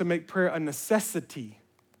willing to make prayer a necessity,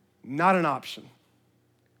 not an option.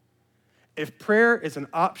 If prayer is an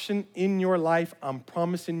option in your life, I'm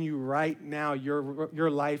promising you right now, your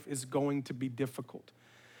life is going to be difficult.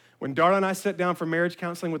 When Darla and I sat down for marriage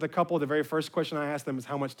counseling with a couple, the very first question I asked them is,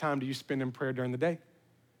 how much time do you spend in prayer during the day?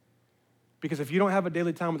 Because if you don't have a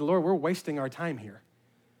daily time with the Lord, we're wasting our time here.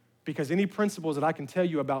 Because any principles that I can tell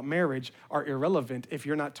you about marriage are irrelevant if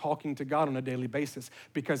you're not talking to God on a daily basis.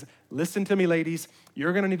 Because listen to me, ladies,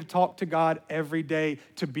 you're gonna need to talk to God every day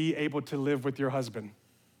to be able to live with your husband.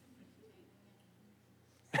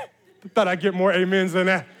 Thought I'd get more amens than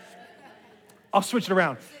that. I'll switch it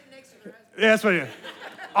around. Yeah, that's what it is.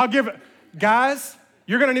 I'll give it. Guys,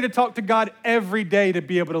 you're going to need to talk to God every day to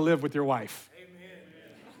be able to live with your wife.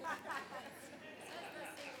 Amen.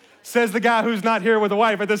 Says the guy who's not here with a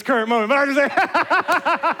wife at this current moment. But I'm just saying.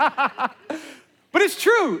 But it's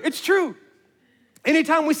true. It's true.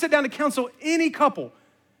 Anytime we sit down to counsel any couple,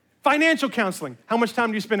 financial counseling, how much time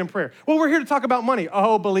do you spend in prayer? Well, we're here to talk about money.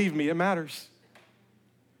 Oh, believe me, it matters.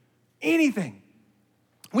 Anything.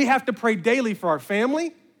 We have to pray daily for our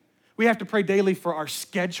family. We have to pray daily for our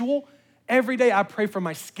schedule. Every day I pray for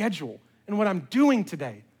my schedule and what I'm doing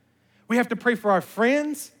today. We have to pray for our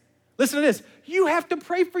friends. Listen to this. You have to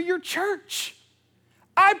pray for your church.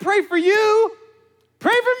 I pray for you.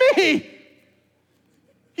 Pray for me.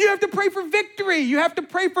 You have to pray for victory. You have to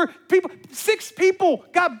pray for people. 6 people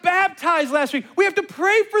got baptized last week. We have to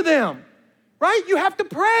pray for them, right? You have to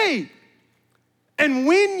pray. And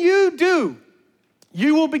when you do,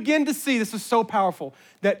 you will begin to see, this is so powerful,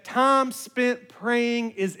 that time spent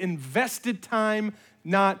praying is invested time,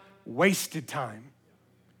 not wasted time.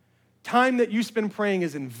 Time that you spend praying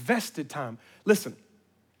is invested time. Listen,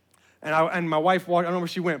 and my wife walked, I don't know where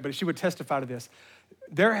she went, but she would testify to this.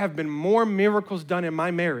 There have been more miracles done in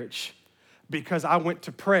my marriage because I went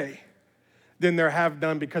to pray than there have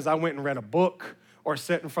done because I went and read a book or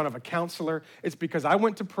sat in front of a counselor. It's because I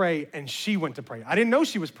went to pray and she went to pray. I didn't know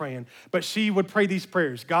she was praying, but she would pray these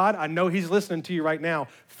prayers. God, I know he's listening to you right now.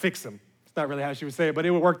 Fix him. It's not really how she would say it, but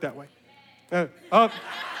it would work that way.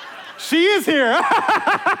 She is here.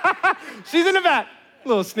 She's in the back.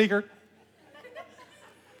 Little sneaker.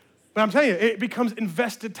 But I'm telling you, it becomes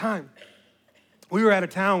invested time. We were out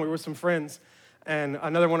of town. We were with some friends, and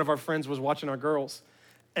another one of our friends was watching our girls,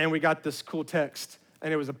 and we got this cool text.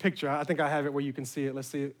 And it was a picture. I think I have it where you can see it. Let's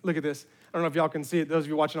see it. Look at this. I don't know if y'all can see it. Those of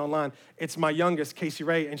you watching online, it's my youngest, Casey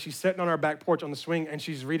Ray, and she's sitting on our back porch on the swing, and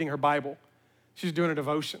she's reading her Bible. She's doing a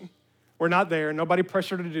devotion. We're not there. Nobody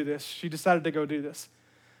pressured her to do this. She decided to go do this.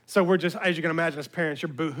 So we're just, as you can imagine, as parents, you're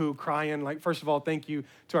boo-hoo, crying. Like, first of all, thank you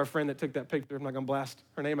to our friend that took that picture. I'm not going to blast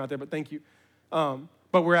her name out there, but thank you.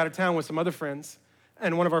 But we're out of town with some other friends,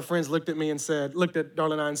 and one of our friends looked at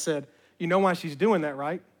Darla and I and said, you know why she's doing that,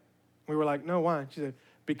 right? We were like, no, why? She said,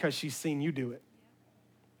 because she's seen you do it.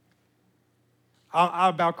 I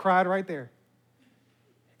about cried right there.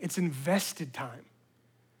 It's invested time.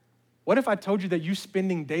 What if I told you that you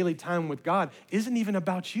spending daily time with God isn't even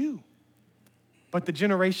about you, but the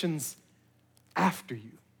generations after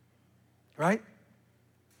you, right?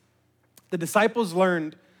 The disciples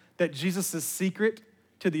learned that Jesus' secret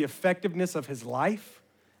to the effectiveness of his life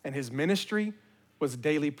and his ministry was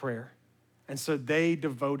daily prayer. And so they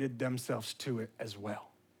devoted themselves to it as well.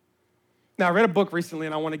 Now, I read a book recently,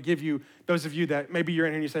 and I want to give you, those of you that maybe you're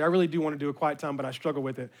in here and you say, I really do want to do a quiet time, but I struggle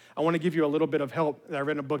with it. I want to give you a little bit of help that I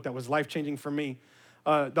read in a book that was life-changing for me.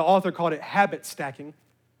 The author called it habit stacking.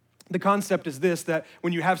 The concept is this, that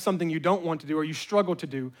when you have something you don't want to do or you struggle to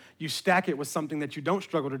do, you stack it with something that you don't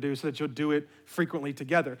struggle to do so that you'll do it frequently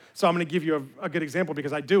together. So I'm going to give you a good example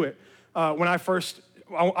because I do it. When I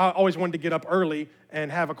always wanted to get up early and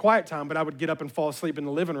have a quiet time, but I would get up and fall asleep in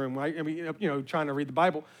the living room, right? I mean, trying to read the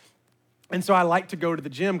Bible. And so I like to go to the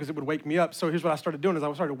gym because it would wake me up. So here's what I started doing is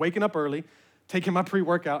I started waking up early, taking my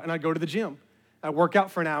pre-workout, and I'd go to the gym. I'd work out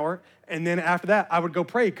for an hour, and then after that, I would go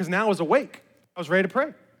pray because now I was awake. I was ready to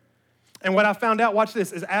pray. And what I found out, watch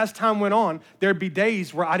this, is as time went on, there'd be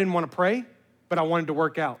days where I didn't want to pray, but I wanted to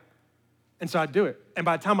work out. And so I'd do it. And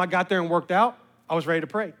by the time I got there and worked out, I was ready to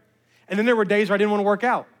pray. And then there were days where I didn't want to work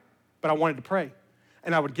out, but I wanted to pray.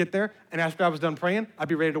 And I would get there, and after I was done praying, I'd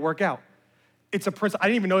be ready to work out. It's a principle. I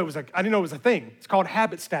didn't know it was a thing. It's called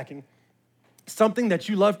habit stacking. Something that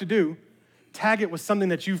you love to do, tag it with something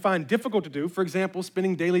that you find difficult to do. For example,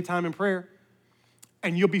 spending daily time in prayer,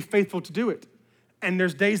 and you'll be faithful to do it. And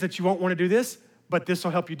there's days that you won't want to do this, but this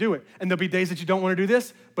will help you do it. And there'll be days that you don't want to do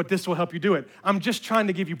this, but this will help you do it. I'm just trying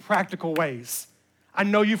to give you practical ways. I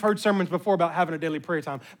know you've heard sermons before about having a daily prayer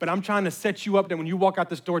time, but I'm trying to set you up that when you walk out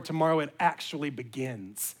this door tomorrow, it actually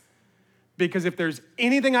begins. Because if there's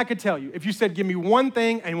anything I could tell you, if you said, give me one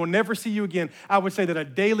thing and we'll never see you again, I would say that a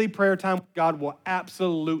daily prayer time with God will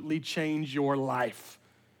absolutely change your life.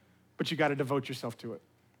 But you got to devote yourself to it.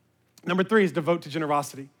 Number 3 is devote to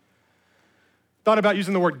generosity. Thought about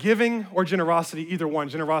using the word giving or generosity, either one.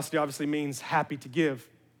 Generosity obviously means happy to give.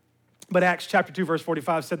 But Acts chapter 2, verse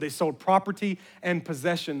 45 said they sold property and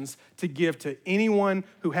possessions to give to anyone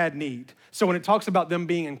who had need. So when it talks about them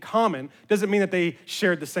being in common, doesn't mean that they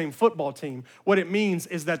shared the same football team. What it means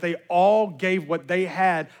is that they all gave what they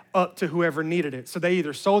had up to whoever needed it. So they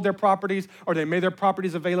either sold their properties or they made their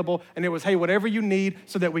properties available, and it was, hey, whatever you need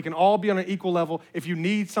so that we can all be on an equal level. If you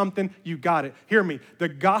need something, you got it. Hear me. The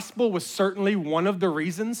gospel was certainly one of the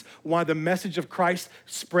reasons why the message of Christ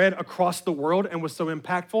spread across the world and was so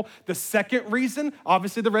impactful. The second reason,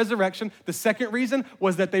 obviously the resurrection, the second reason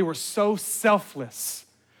was that they were so selfless.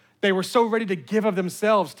 They were so ready to give of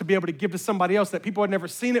themselves to be able to give to somebody else that people had never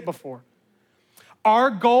seen it before.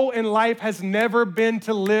 Our goal in life has never been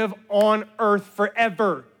to live on earth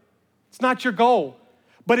forever. It's not your goal,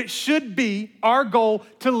 but it should be our goal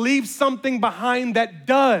to leave something behind that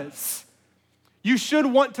does. You should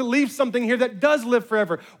want to leave something here that does live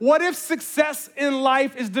forever. What if success in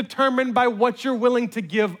life is determined by what you're willing to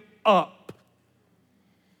give up?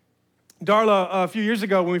 Darla, a few years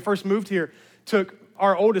ago when we first moved here, took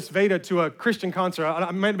our oldest, Veda, to a Christian concert.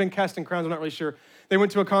 I might have been Casting Crowns, I'm not really sure. They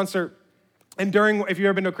went to a concert, and if you've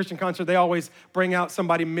ever been to a Christian concert, they always bring out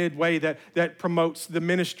somebody midway that promotes the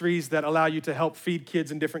ministries that allow you to help feed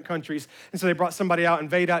kids in different countries. And so they brought somebody out, and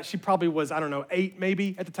Veda, she probably was, 8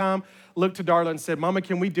 maybe at the time, looked to Darla and said, Mama,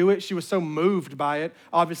 can we do it? She was so moved by it,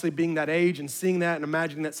 obviously being that age and seeing that and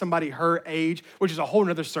imagining that somebody her age, which is a whole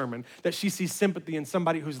nother sermon, that she sees sympathy in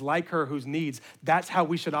somebody who's like her, whose needs. That's how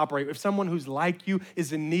we should operate. If someone who's like you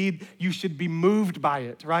is in need, you should be moved by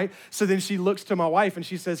it, right? So then she looks to my wife and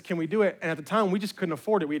she says, can we do it? And at the time, we just couldn't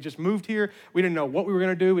afford it. We had just moved here. We didn't know what we were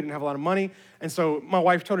going to do. We didn't have a lot of money. And so my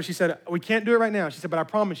wife told her, she said, we can't do it right now. She said, but I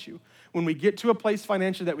promise you, when we get to a place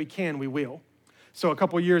financially that we can, we will. So a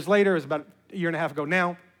couple of years later, it was about a year and a half ago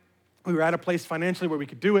now, we were at a place financially where we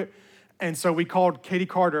could do it. And so we called Katie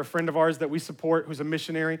Carter, a friend of ours that we support, who's a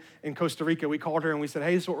missionary in Costa Rica. We called her and we said,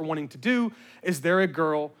 hey, this is what we're wanting to do. Is there a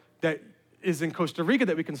girl that is in Costa Rica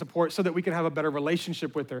that we can support so that we can have a better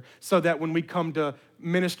relationship with her, so that when we come to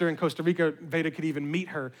minister in Costa Rica, Veda could even meet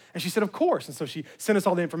her? And she said, of course. And so she sent us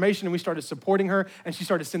all the information and we started supporting her, and she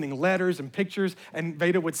started sending letters and pictures, and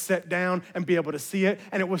Veda would sit down and be able to see it.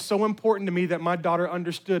 And it was so important to me that my daughter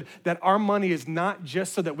understood that our money is not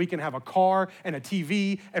just so that we can have a car and a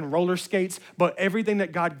TV and roller skates, but everything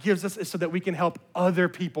that God gives us is so that we can help other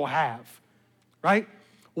people have, right?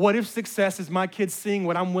 What if success is my kids seeing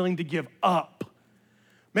what I'm willing to give up?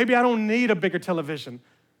 Maybe I don't need a bigger television,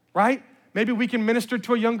 right? Maybe we can minister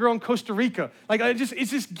to a young girl in Costa Rica.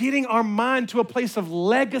 It's just getting our mind to a place of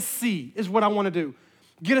legacy is what I want to do.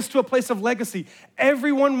 Get us to a place of legacy.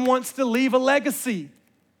 Everyone wants to leave a legacy.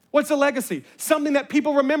 What's a legacy? Something that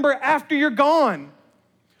people remember after you're gone.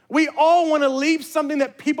 We all want to leave something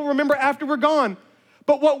that people remember after we're gone.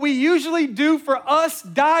 But what we usually do for us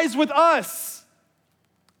dies with us.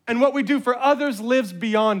 And what we do for others lives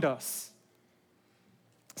beyond us.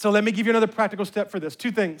 So let me give you another practical step for this.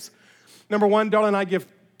 2 things. Number 1, Darla and I give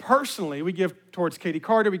personally. We give towards Katie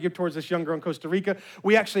Carter. We give towards this young girl in Costa Rica.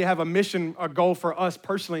 We actually have a mission, a goal for us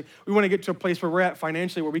personally. We want to get to a place where we're at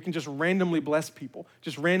financially where we can just randomly bless people,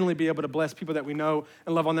 just randomly be able to bless people that we know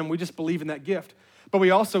and love on them. We just believe in that gift. But we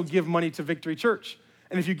also give money to Victory Church.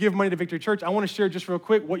 And if you give money to Victory Church, I want to share just real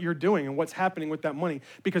quick what you're doing and what's happening with that money,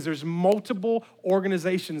 because there's multiple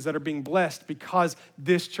organizations that are being blessed because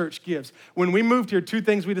this church gives. When we moved here, 2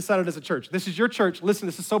 things we decided as a church. This is your church. Listen,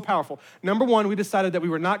 this is so powerful. Number 1, we decided that we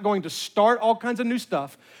were not going to start all kinds of new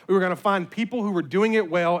stuff. We were going to find people who were doing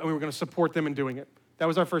it well, and we were going to support them in doing it. That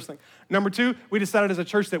was our first thing. Number 2, we decided as a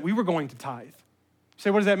church that we were going to tithe. Say,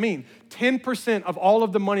 what does that mean? 10% of all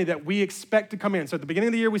of the money that we expect to come in. So at the beginning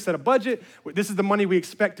of the year, we set a budget. This is the money we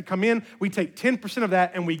expect to come in. We take 10% of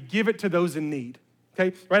that and we give it to those in need.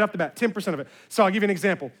 Okay, right off the bat, 10% of it. So I'll give you an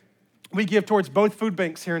example. We give towards both food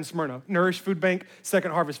banks here in Smyrna, Nourish Food Bank,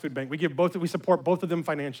 Second Harvest Food Bank. We support both of them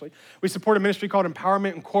financially. We support a ministry called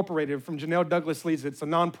Empowerment Incorporated from Janelle Douglas leads it. It's a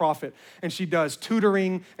nonprofit, and she does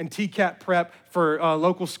tutoring and TCAT prep for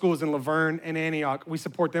local schools in Laverne and Antioch. We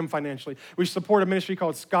support them financially. We support a ministry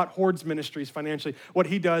called Scott Hord's Ministries financially. What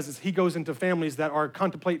he does is he goes into families that are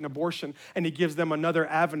contemplating abortion, and he gives them another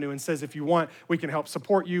avenue and says, if you want, we can help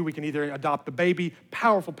support you. We can either adopt the baby.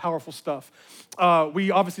 Powerful, powerful stuff.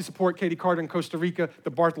 We obviously support Katie Carter in Costa Rica, the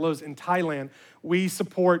Bartholos in Thailand. We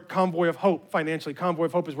support Convoy of Hope financially. Convoy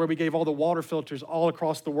of Hope is where we gave all the water filters all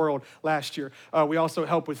across the world last year. We also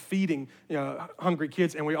help with feeding hungry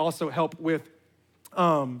kids, and we also help with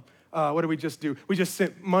what did we just do? We just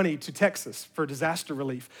sent money to Texas for disaster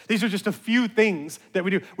relief. These are just a few things that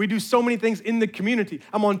we do. We do so many things in the community.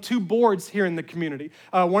 I'm on 2 boards here in the community.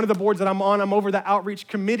 One of the boards that I'm on, I'm over the outreach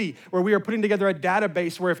committee where we are putting together a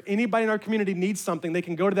database where if anybody in our community needs something, they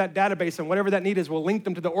can go to that database and whatever that need is, we'll link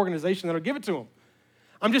them to the organization that'll give it to them.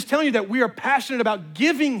 I'm just telling you that we are passionate about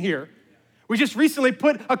giving here. We just recently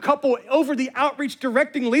put a couple over the outreach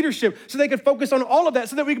directing leadership so they could focus on all of that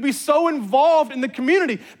so that we could be so involved in the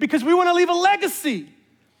community because we want to leave a legacy.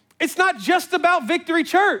 It's not just about Victory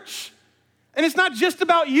Church, and it's not just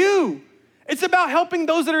about you. It's about helping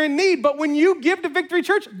those that are in need, but when you give to Victory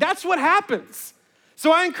Church, that's what happens.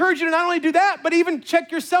 So I encourage you to not only do that, but even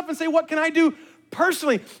check yourself and say, what can I do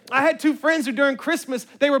personally? I had 2 friends who during Christmas,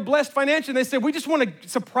 they were blessed financially. They said, we just want to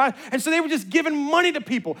surprise. And so they were just giving money to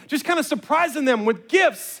people, just kind of surprising them with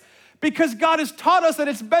gifts because God has taught us that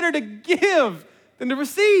it's better to give than to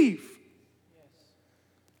receive. Yes.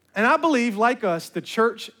 And I believe, like us, the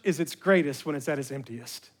church is its greatest when it's at its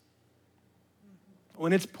emptiest.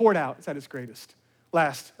 When it's poured out, it's at its greatest.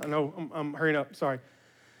 Last, I know I'm hurrying up, sorry.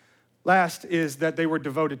 Last is that they were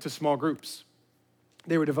devoted to small groups.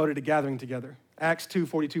 They were devoted to gathering together. Acts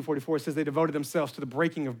 2:42-44 says they devoted themselves to the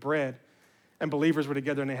breaking of bread, and believers were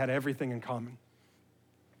together and they had everything in common.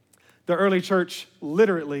 The early church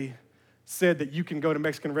literally said that you can go to a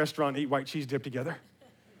Mexican restaurant and eat white cheese dip together.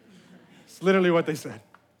 It's literally what they said.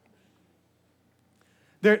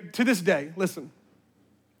 To this day, listen,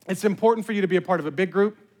 it's important for you to be a part of a big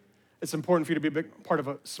group. It's important for you to be a part of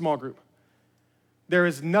a small group. There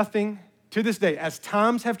is nothing, to this day, as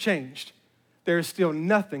times have changed, there is still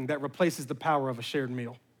nothing that replaces the power of a shared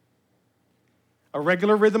meal. A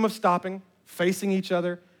regular rhythm of stopping, facing each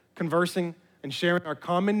other, conversing, and sharing our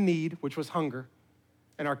common need, which was hunger,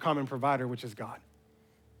 and our common provider, which is God.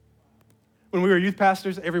 When we were youth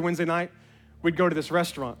pastors, every Wednesday night, we'd go to this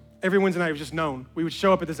restaurant. Every Wednesday night, it was just known. We would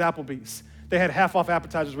show up at this Applebee's. They had half-off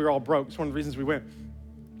appetizers. We were all broke. It's one of the reasons we went.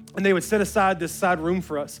 And they would set aside this side room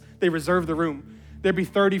for us. They reserved the room. There'd be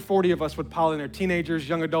 30, 40 of us would pile in there, teenagers,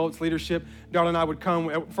 young adults, leadership. Darla and I would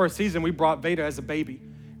come. For a season, we brought Veda as a baby.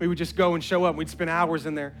 We would just go and show up. We'd spend hours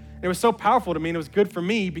in there. And it was so powerful to me, and it was good for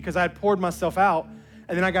me because I had poured myself out,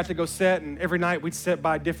 and then I got to go sit, and every night we'd sit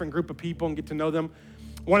by a different group of people and get to know them.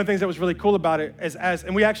 One of the things that was really cool about it is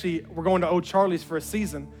and we actually were going to Old Charlie's for a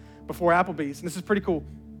season before Applebee's, and this is pretty cool.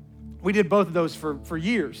 We did both of those for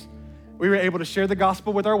years. We were able to share the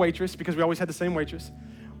gospel with our waitress because we always had the same waitress.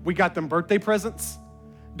 We got them birthday presents.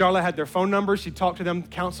 Darla had their phone numbers. She talked to them,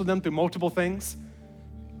 counseled them through multiple things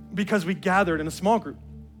because we gathered in a small group.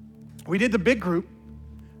 We did the big group,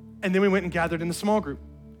 and then we went and gathered in the small group.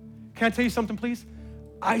 Can I tell you something, please?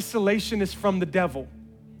 Isolation is from the devil.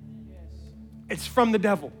 It's from the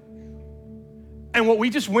devil. And what we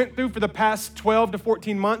just went through for the past 12 to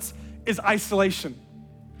 14 months is isolation.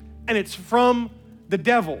 And it's from the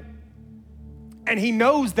devil. And he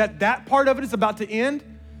knows that that part of it is about to end.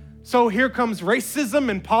 So here comes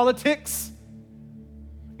racism and politics.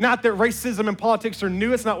 Not that racism and politics are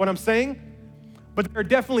new, it's not what I'm saying. But they're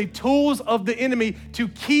definitely tools of the enemy to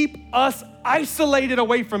keep us isolated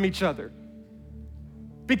away from each other.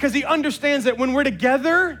 Because he understands that when we're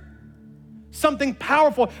together, something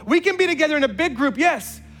powerful. We can be together in a big group,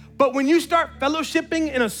 yes. But when you start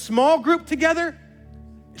fellowshipping in a small group together,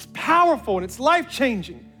 it's powerful and it's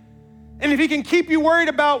life-changing. And if he can keep you worried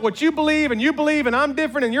about what you believe, and I'm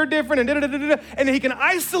different, and you're different, and he can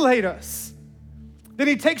isolate us, then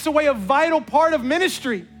he takes away a vital part of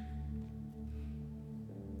ministry.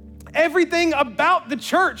 Everything about the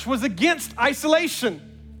church was against isolation.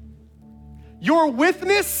 Your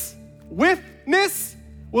witness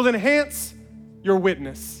will enhance your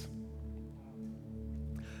witness.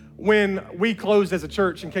 When we closed as a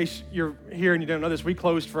church, in case you're here and you don't know this, we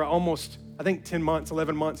closed for almost I think 10 months,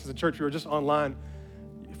 11 months as a church. We were just online.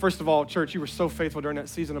 First of all, church, you were so faithful during that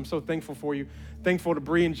season. I'm so thankful for you. Thankful to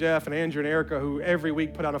Bree and Jeff and Andrew and Erica, who every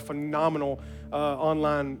week put out a phenomenal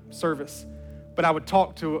online service. But I would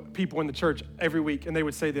talk to people in the church every week, and they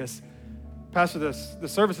would say this, Pastor, the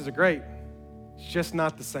services are great. It's just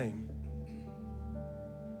not the same.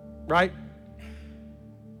 Right?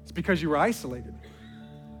 It's because you were isolated.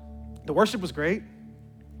 The worship was great.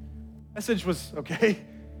 Message was okay.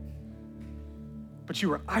 But you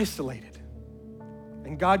were isolated.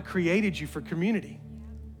 And God created you for community.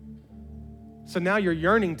 So now you're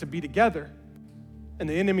yearning to be together, and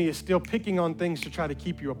the enemy is still picking on things to try to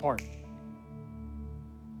keep you apart.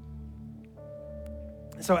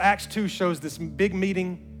 So Acts 2 shows this big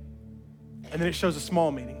meeting, and then it shows a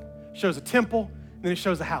small meeting. It shows a temple, and then it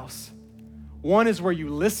shows a house. One is where you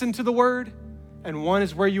listen to the word, and one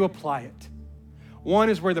is where you apply it. One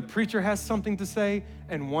is where the preacher has something to say,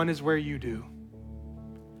 and one is where you do.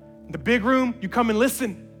 In the big room, you come and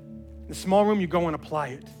listen. In the small room, you go and apply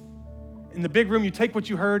it. In the big room, you take what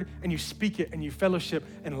you heard and you speak it and you fellowship,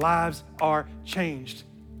 and lives are changed.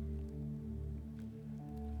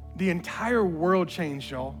 The entire world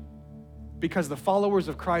changed, y'all, because the followers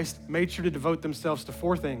of Christ made sure to devote themselves to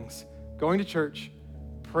 4 things: going to church,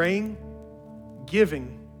 praying,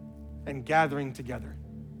 giving, and gathering together.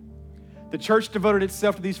 The church devoted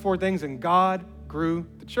itself to these 4 things, and God grew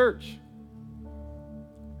the church.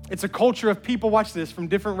 It's a culture of people, watch this, from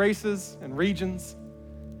different races and regions,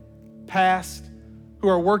 past, who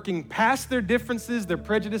are working past their differences, their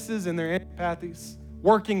prejudices, and their antipathies,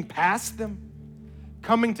 working past them,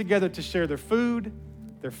 coming together to share their food,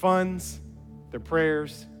 their funds, their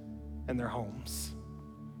prayers, and their homes.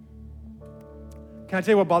 Can I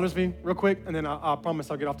tell you what bothers me real quick? And then I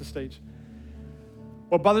promise I'll get off the stage.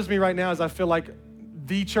 What bothers me right now is I feel like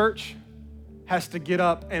the church has to get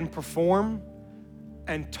up and perform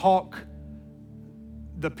and talk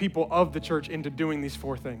the people of the church into doing these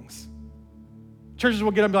 4 things. Churches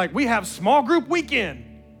will get up and be like, we have small group weekend.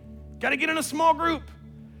 Got to get in a small group.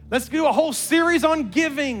 Let's do a whole series on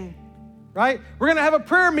giving, right? We're going to have a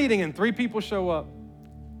prayer meeting, and 3 people show up.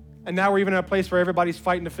 And now we're even at a place where everybody's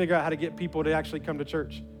fighting to figure out how to get people to actually come to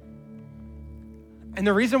church. And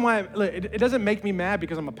the reason why, it doesn't make me mad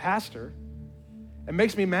because I'm a pastor. It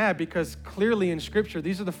makes me mad because clearly in Scripture,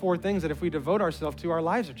 these are the 4 things that if we devote ourselves to, our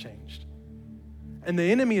lives are changed. And the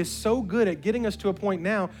enemy is so good at getting us to a point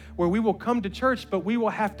now where we will come to church, but we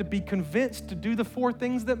will have to be convinced to do the 4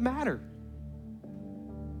 things that matter.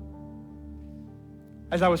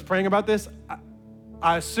 As I was praying about this,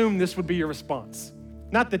 I assumed this would be your response.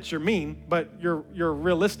 Not that you're mean, but you're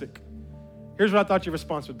realistic. Here's what I thought your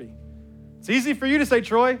response would be. It's easy for you to say,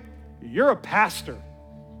 Troy, you're a pastor.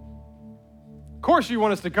 Of course you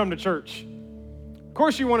want us to come to church. Of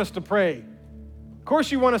course you want us to pray. Of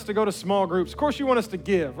course you want us to go to small groups. Of course you want us to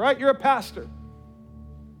give, right? You're a pastor.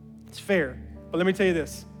 It's fair. But let me tell you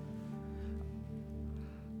this.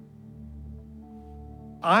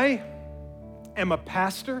 I am a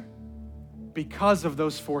pastor because of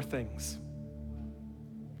those 4 things.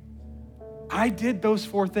 I did those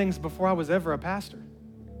 4 things before I was ever a pastor.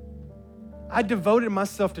 I devoted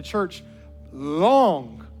myself to church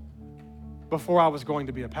long before I was going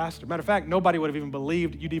to be a pastor. Matter of fact, nobody would have even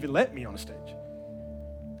believed you'd even let me on a stage.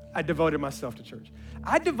 I devoted myself to church.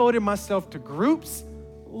 I devoted myself to groups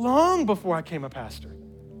long before I became a pastor.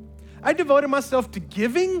 I devoted myself to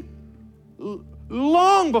giving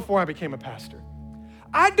long before I became a pastor.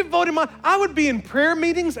 I would be in prayer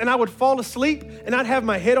meetings and I would fall asleep and I'd have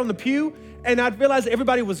my head on the pew and I'd realize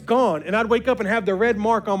everybody was gone and I'd wake up and have the red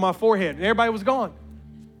mark on my forehead and everybody was gone.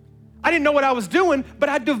 I didn't know what I was doing, but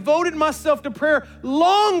I devoted myself to prayer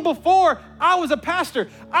long before I was a pastor.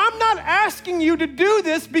 I'm not asking you to do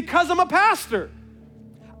this because I'm a pastor.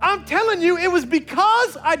 I'm telling you, it was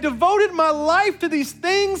because I devoted my life to these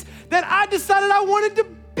things that I decided I wanted to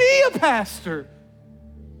be a pastor.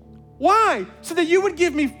 Why? So that you would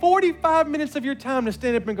give me 45 minutes of your time to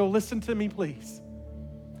stand up and go, listen to me, please.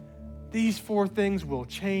 These 4 things will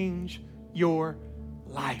change your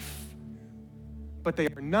life. But they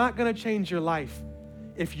are not going to change your life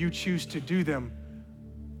if you choose to do them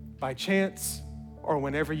by chance or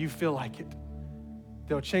whenever you feel like it.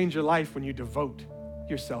 They'll change your life when you devote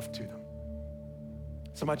yourself to them.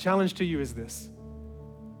 So my challenge to you is this.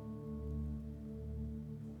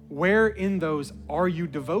 Where in those are you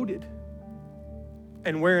devoted?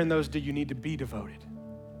 And where in those do you need to be devoted?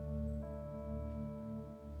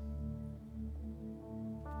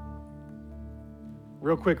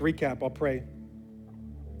 Real quick recap, I'll pray.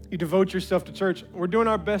 You devote yourself to church. We're doing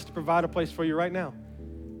our best to provide a place for you right now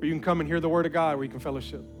where you can come and hear the word of God, where you can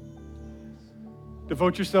fellowship.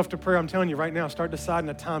 Devote yourself to prayer. I'm telling you right now, start deciding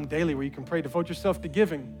a time daily where you can pray. Devote yourself to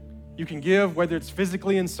giving. You can give, whether it's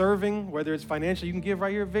physically in serving, whether it's financially, you can give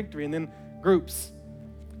right here at Victory. And then groups.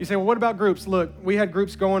 You say, well, what about groups? Look, we had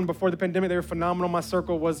groups going before the pandemic. They were phenomenal. My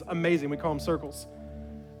circle was amazing. We call them circles.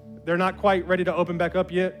 They're not quite ready to open back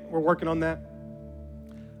up yet. We're working on that.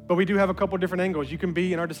 But we do have a couple different angles. You can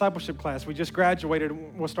be in our discipleship class. We just graduated.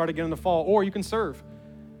 We'll start again in the fall. Or you can serve.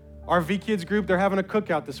 Our V-Kids group, they're having a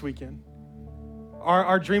cookout this weekend.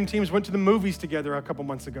 Our dream teams went to the movies together a couple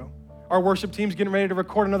months ago. Our worship team's getting ready to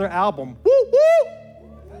record another album. Woo,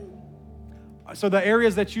 woo! So the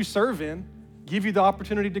areas that you serve in give you the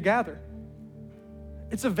opportunity to gather.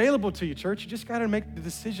 It's available to you, church. You just got to make the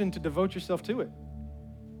decision to devote yourself to it.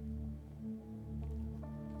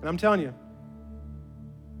 And I'm telling you,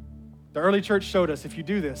 the early church showed us if you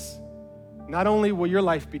do this, not only will your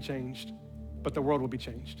life be changed, but the world will be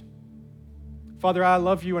changed. Father, I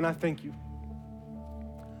love you and I thank you.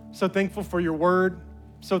 So thankful for your word.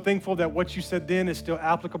 So thankful that what you said then is still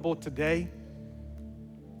applicable today.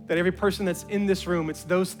 That every person that's in this room, it's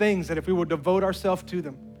those things that if we will devote ourselves to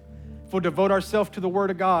them, if we'll devote ourselves to the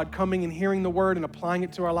word of God, coming and hearing the word and applying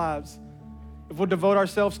it to our lives, if we'll devote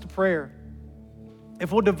ourselves to prayer,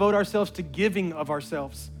 if we'll devote ourselves to giving of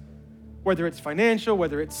ourselves, whether it's financial,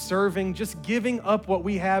 whether it's serving, just giving up what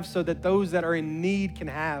we have so that those that are in need can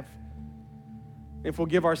have. If we'll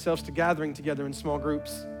give ourselves to gathering together in small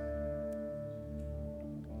groups,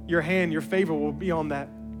 your hand, your favor will be on that.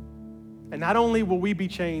 And not only will we be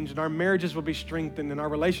changed and our marriages will be strengthened and our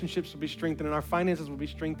relationships will be strengthened and our finances will be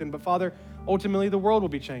strengthened, but Father, ultimately the world will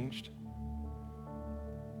be changed.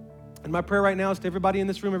 And my prayer right now is to everybody in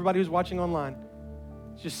this room, everybody who's watching online,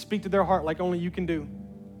 just speak to their heart like only you can do.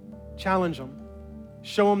 Challenge them.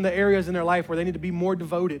 Show them the areas in their life where they need to be more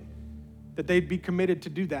devoted, that they'd be committed to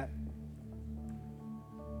do that.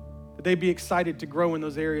 That they'd be excited to grow in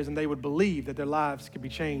those areas and they would believe that their lives could be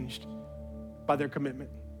changed by their commitment.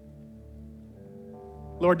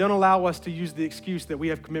 Lord, don't allow us to use the excuse that we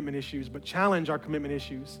have commitment issues, but challenge our commitment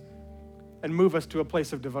issues and move us to a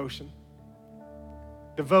place of devotion.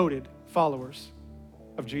 Devoted followers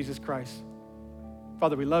of Jesus Christ.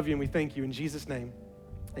 Father, we love you and we thank you in Jesus' name.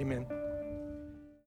 Amen.